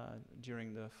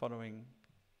during the following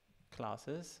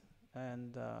classes.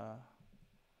 And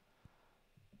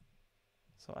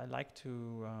so I like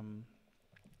to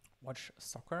watch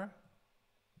soccer.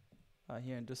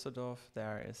 Here in Düsseldorf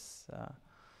there is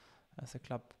a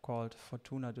club called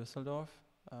Fortuna Düsseldorf.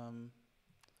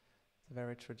 It's a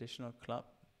very traditional club,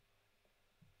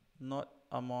 not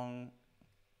among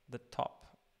the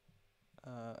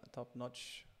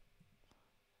top-notch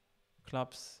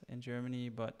clubs in Germany,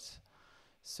 but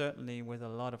certainly with a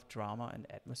lot of drama and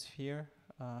atmosphere.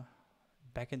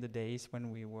 Back in the days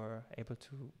when we were able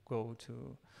to go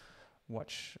to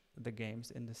watch the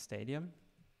games in the stadium.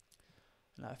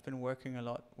 And I've been working a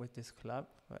lot with this club.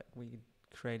 We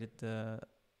created the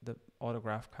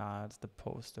autograph cards, the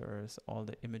posters, all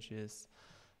the images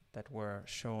that were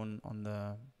shown on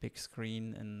the big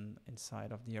screen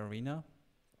inside of the arena.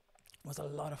 It was a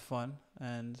lot of fun,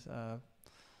 and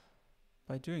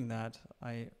by doing that,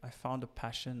 I found a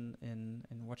passion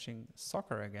in watching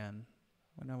soccer again.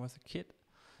 When I was a kid,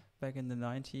 back in the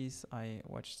 90s, I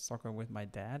watched soccer with my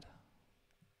dad.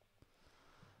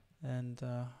 And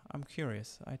I'm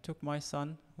curious. I took my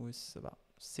son, who is about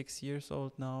 6 years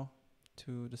old now,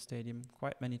 to the stadium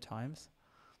quite many times.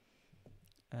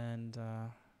 And,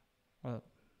 well,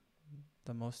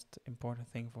 the most important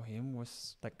thing for him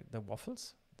was like the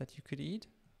waffles that you could eat.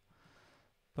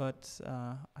 But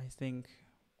I think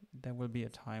there will be a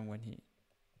time when he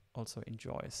also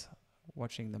enjoys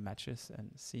watching the matches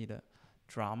and see the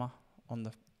drama on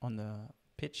the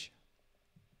pitch.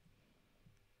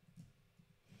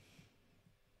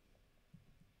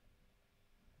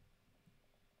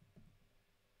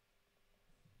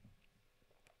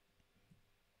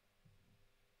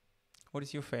 What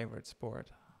is your favorite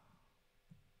sport?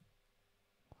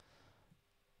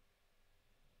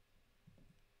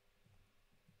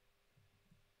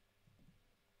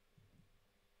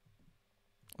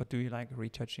 Or do you like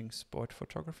retouching sport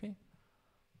photography?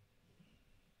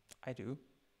 I do.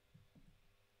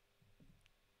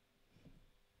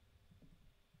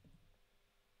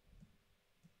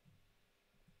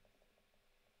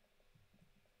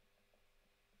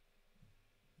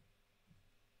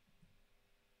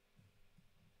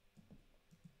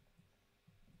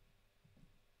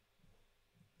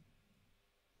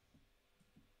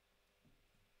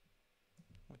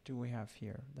 What do we have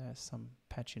here? There's some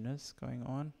patchiness going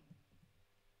on.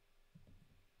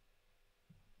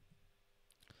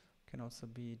 Can also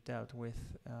be dealt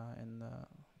with in the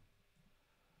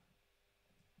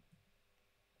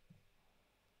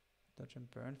dodge and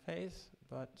burn phase,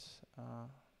 but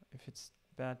if it's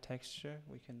bad texture,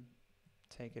 we can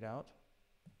take it out.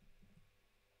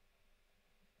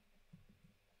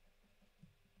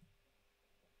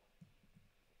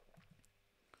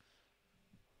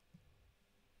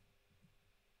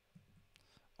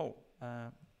 Oh,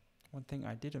 one thing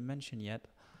I didn't mention yet,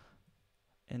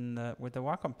 with the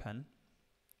Wacom pen,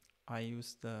 I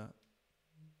use the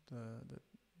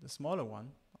smaller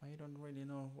one. I don't really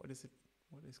know what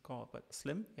it's called, but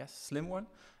slim one.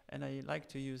 And I like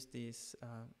to use these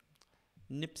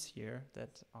nips here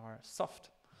that are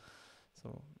soft.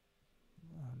 So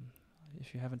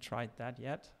if you haven't tried that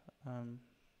yet,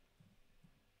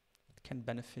 it can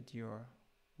benefit your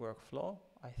workflow.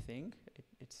 I think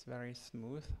it's very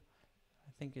smooth.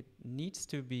 I think it needs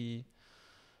to be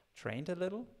trained a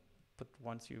little, but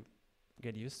once you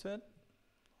get used to it,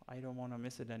 I don't want to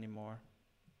miss it anymore.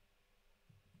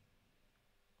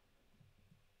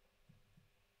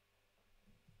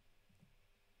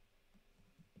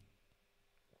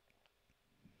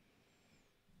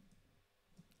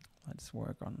 Let's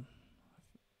work on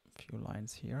a few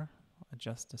lines here.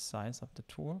 Adjust the size of the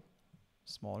tool,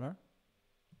 smaller.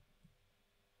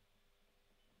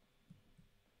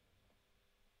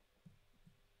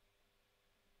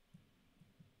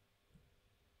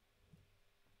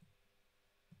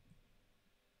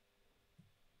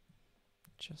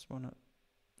 Just want to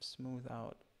smooth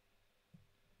out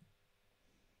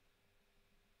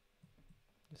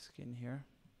the skin here.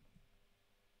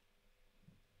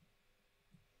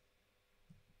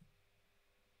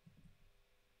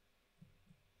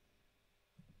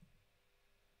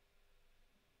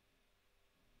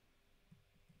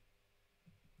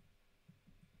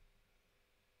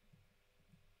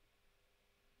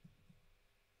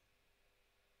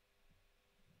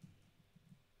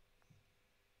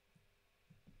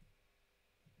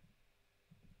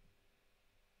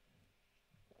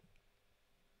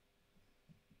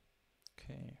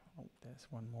 Okay, oh, there's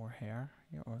one more hair,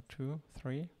 or 2,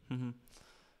 3. You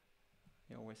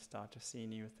always start to see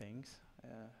new things.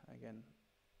 Again,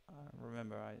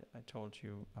 remember I told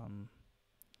you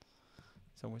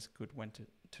it's always good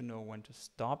to know when to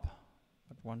stop.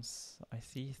 But once I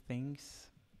see things,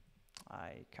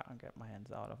 I can't get my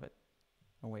hands out of it,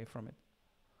 away from it.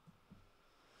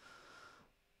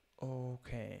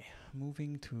 Okay,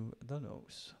 moving to the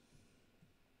nose.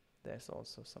 There's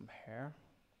also some hair.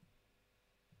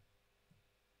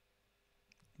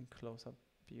 In close-up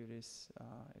beauties,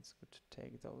 it's good to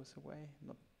take those away,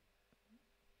 not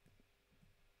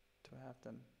to have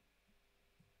them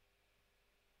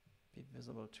be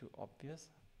visible too obvious.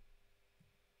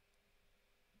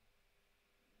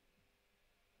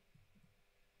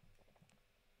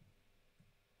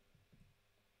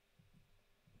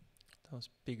 Those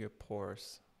bigger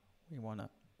pores, we want to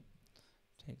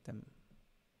take them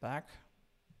back.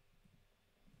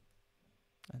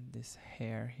 And this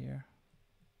hair here,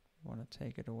 we want to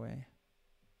take it away.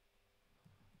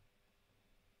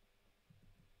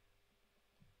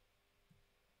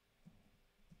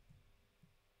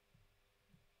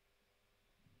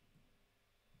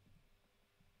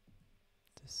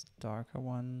 This darker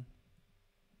one.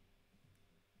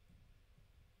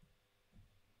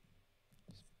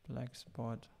 black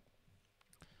spot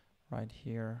right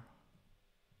here.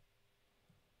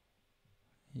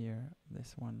 Here,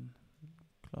 this one,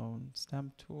 clone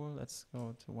stamp tool. Let's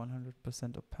go to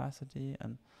 100% opacity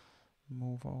and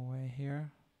move our way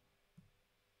here.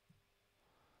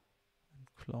 And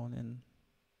clone in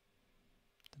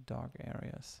the dark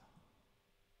areas.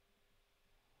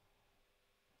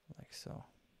 Like so.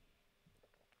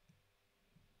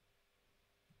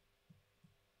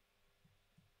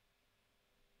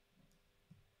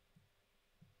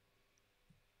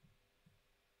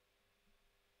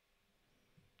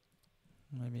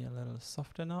 Maybe a little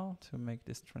softer now to make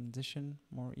this transition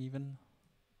more even.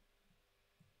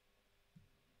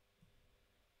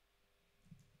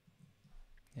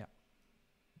 Yeah,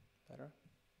 better.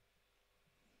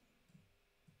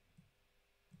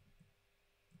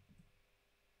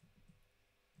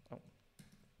 Oh.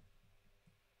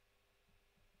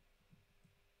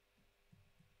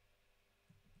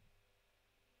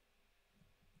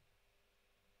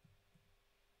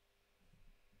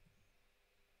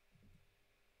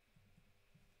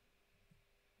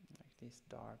 Like these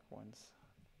dark ones,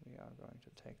 we are going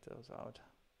to take those out.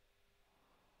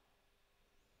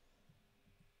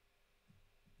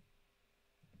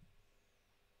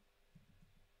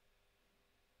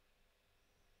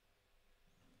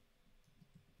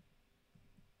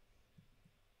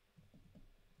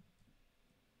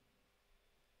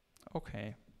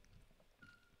 Okay.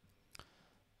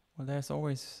 Well, there's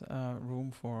always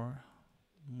room for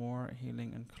more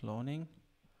healing and cloning.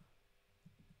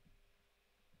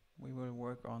 We will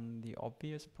work on the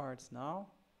obvious parts now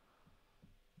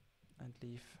and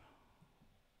leave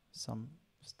some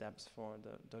steps for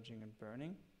the dodging and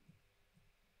burning.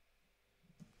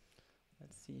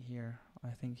 Let's see here. I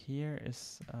think here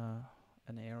is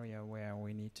an area where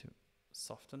we need to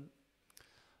soften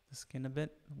the skin a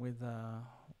bit with a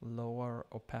lower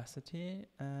opacity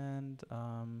and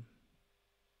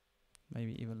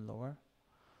maybe even lower.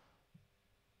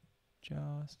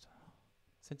 Just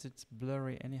since it's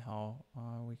blurry anyhow,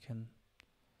 we can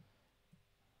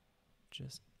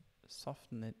just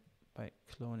soften it by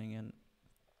cloning in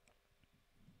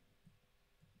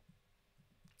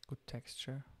good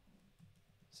texture.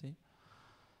 See?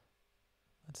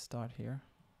 Let's start here.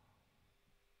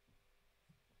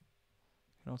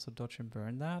 You can also dodge and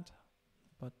burn that,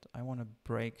 but I want to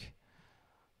break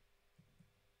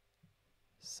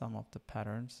some of the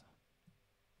patterns.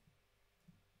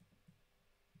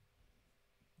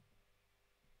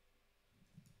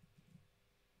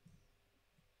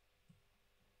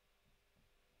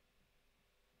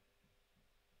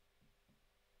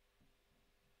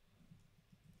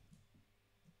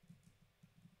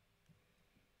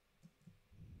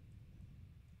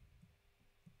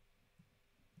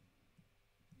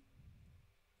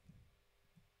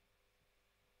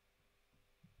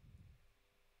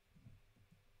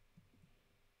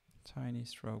 Tiny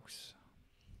strokes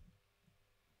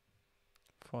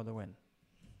for the win.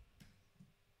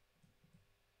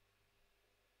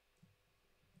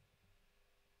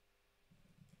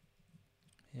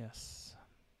 Yes,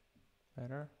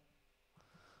 better.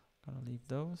 Gonna leave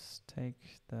those.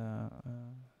 Take the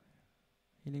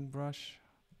healing brush.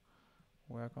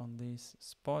 Work on these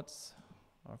spots.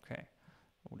 Okay.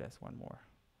 Oh, there's one more.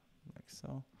 Like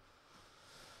so.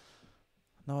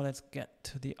 Now let's get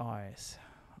to the eyes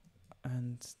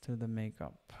and to the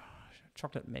makeup.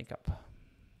 Chocolate makeup.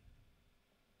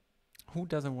 Who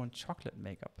doesn't want chocolate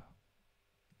makeup?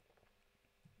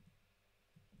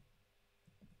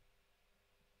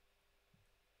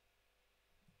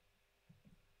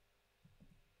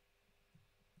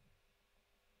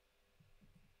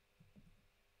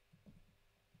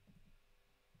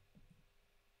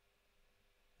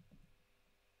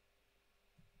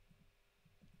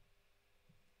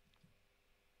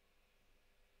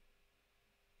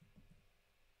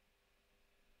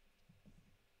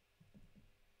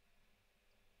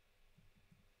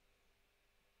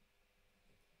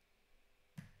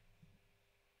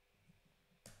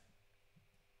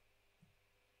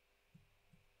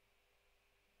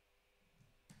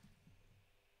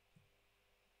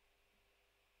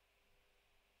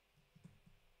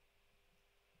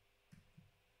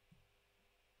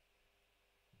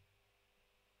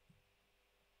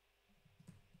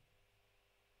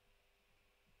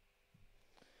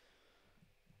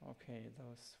 Okay,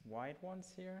 those white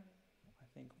ones here, I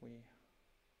think we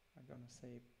are gonna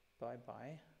say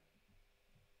bye-bye.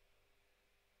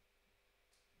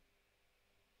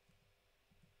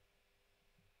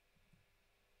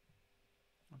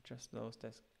 Just those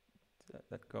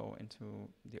that go into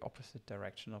the opposite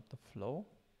direction of the flow.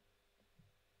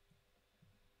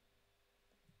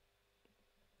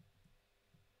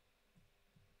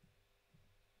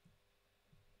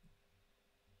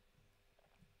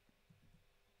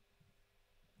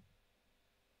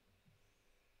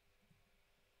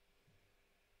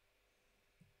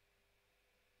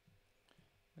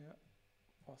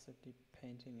 possibly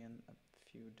painting in a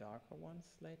few darker ones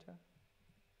later.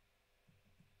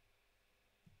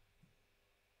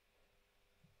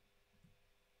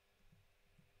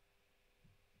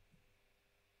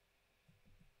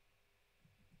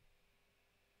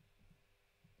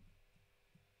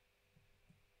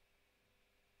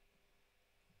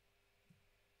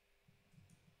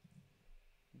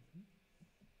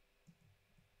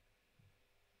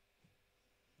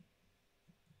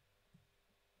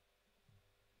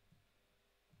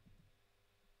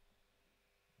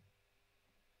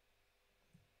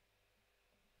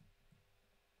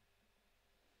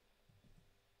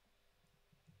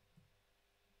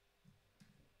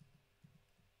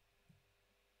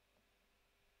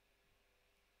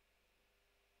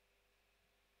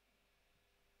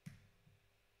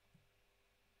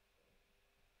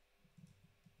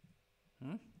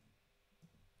 Hmm?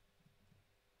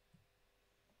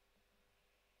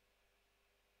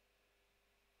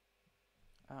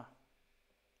 Ah,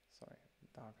 sorry,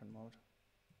 darken mode.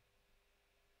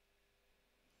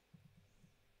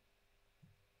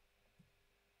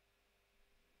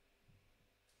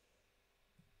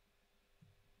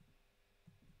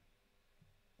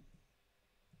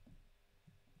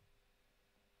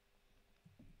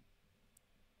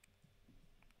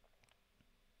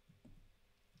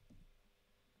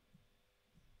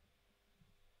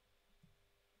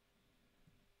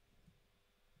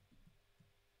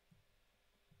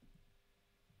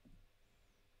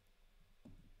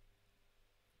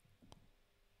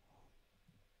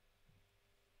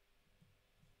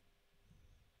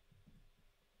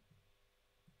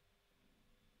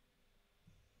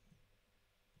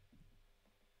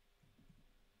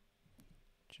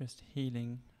 Just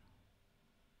healing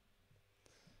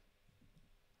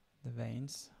the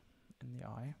veins in the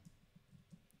eye.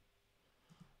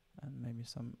 And maybe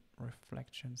some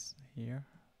reflections here.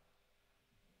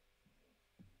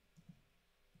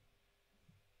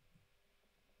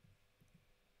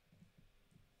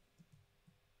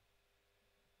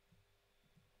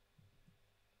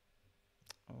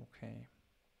 Okay.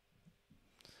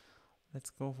 Let's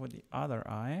go for the other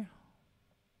eye.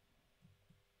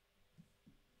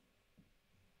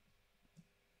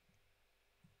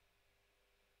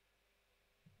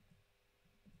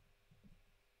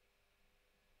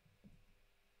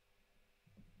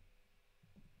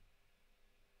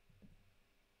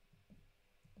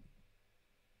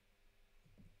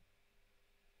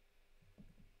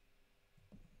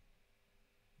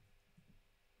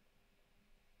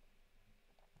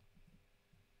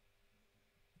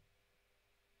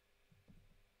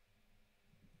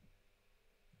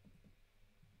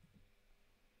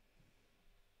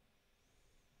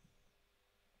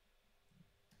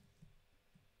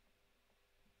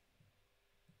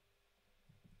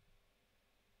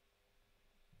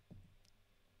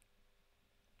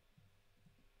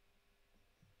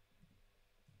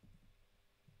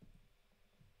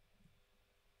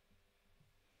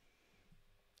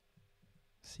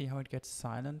 See how it gets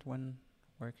silent when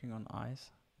working on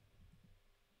eyes?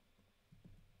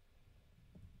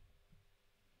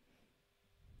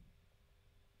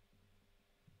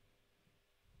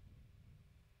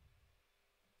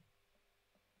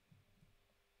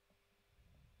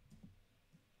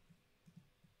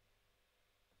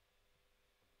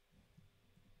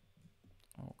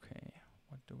 Okay,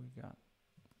 what do we got?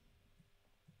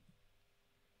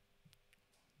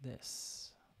 This.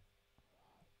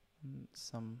 And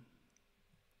some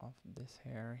of this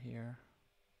hair here.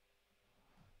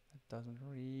 It doesn't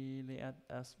really add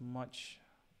as much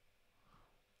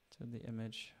to the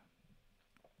image.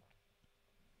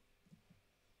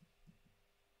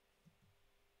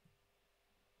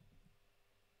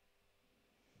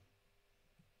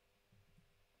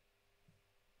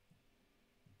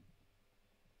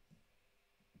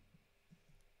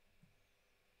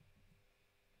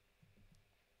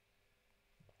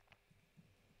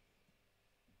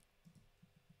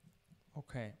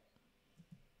 Okay.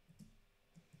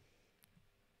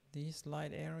 These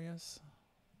light areas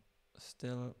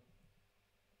still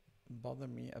bother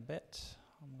me a bit.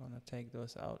 I'm gonna take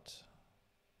those out.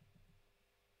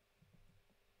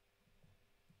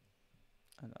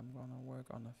 And I'm gonna work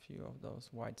on a few of those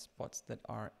white spots that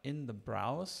are in the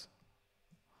brows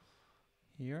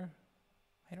here.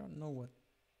 I don't know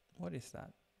what is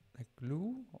that? Like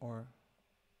glue or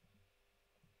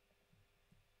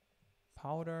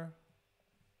powder?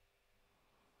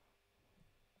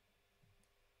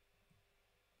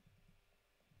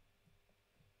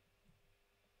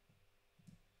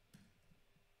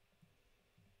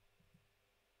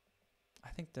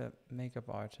 I think the makeup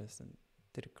artist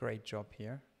did a great job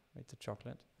here with the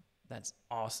chocolate. That's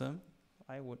awesome.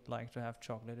 I would like to have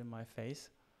chocolate in my face.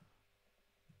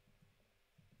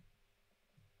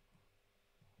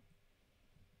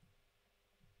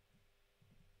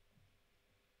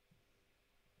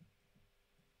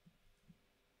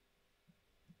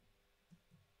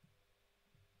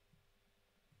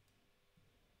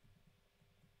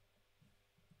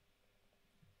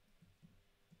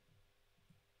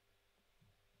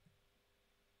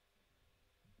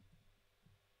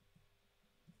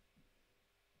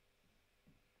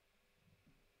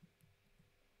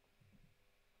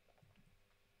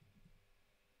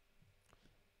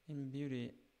 In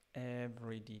beauty,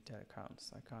 every detail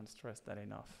counts. I can't stress that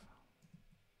enough.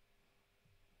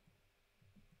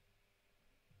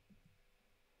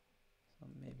 So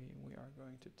maybe we are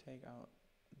going to take out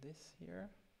this here.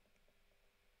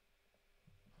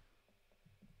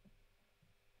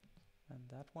 And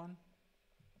that one.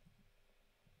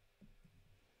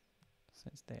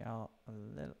 Since they are a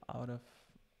little out of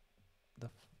the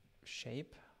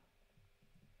shape.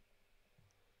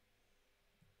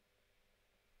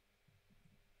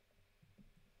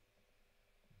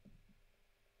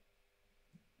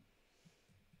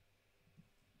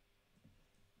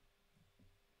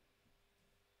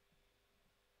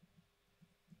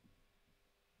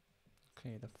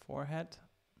 Okay, the forehead.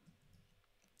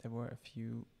 There were a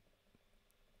few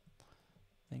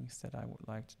things that I would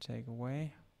like to take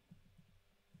away.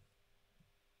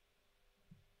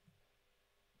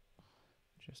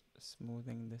 Just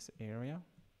smoothing this area.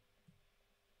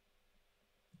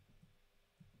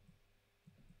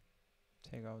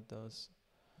 Take out those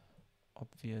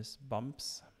obvious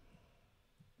bumps.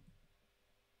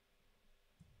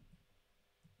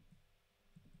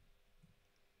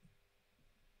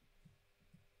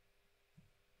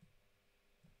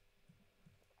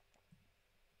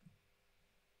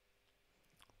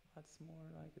 That's more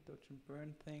like a dodge and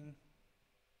burn thing.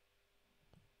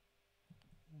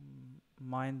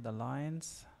 Mind the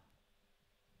lines.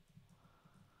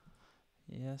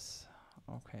 Yes.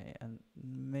 Okay, and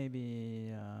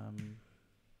maybe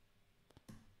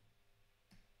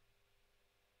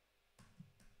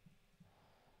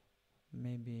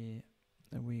maybe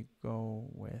we go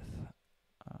with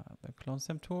the clone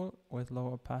stamp tool with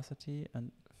low opacity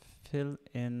and fill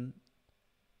in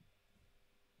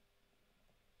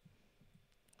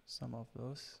some of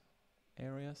those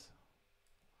areas,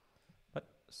 but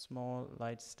small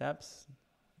light steps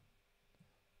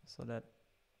so that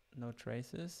no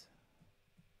traces.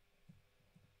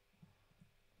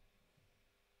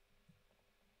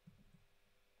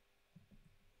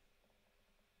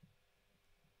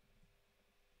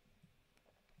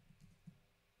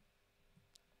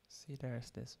 See, there's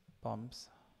this bumps.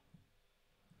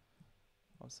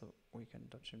 Also, we can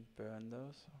dodge and burn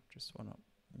those. Just want to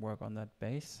work on that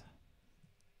base.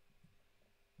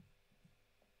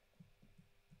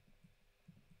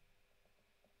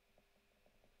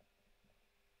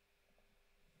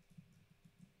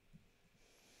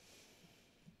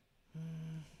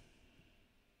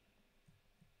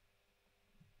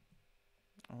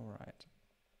 All right.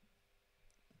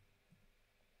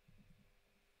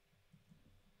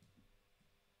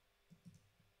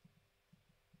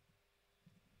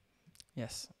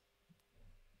 Yes,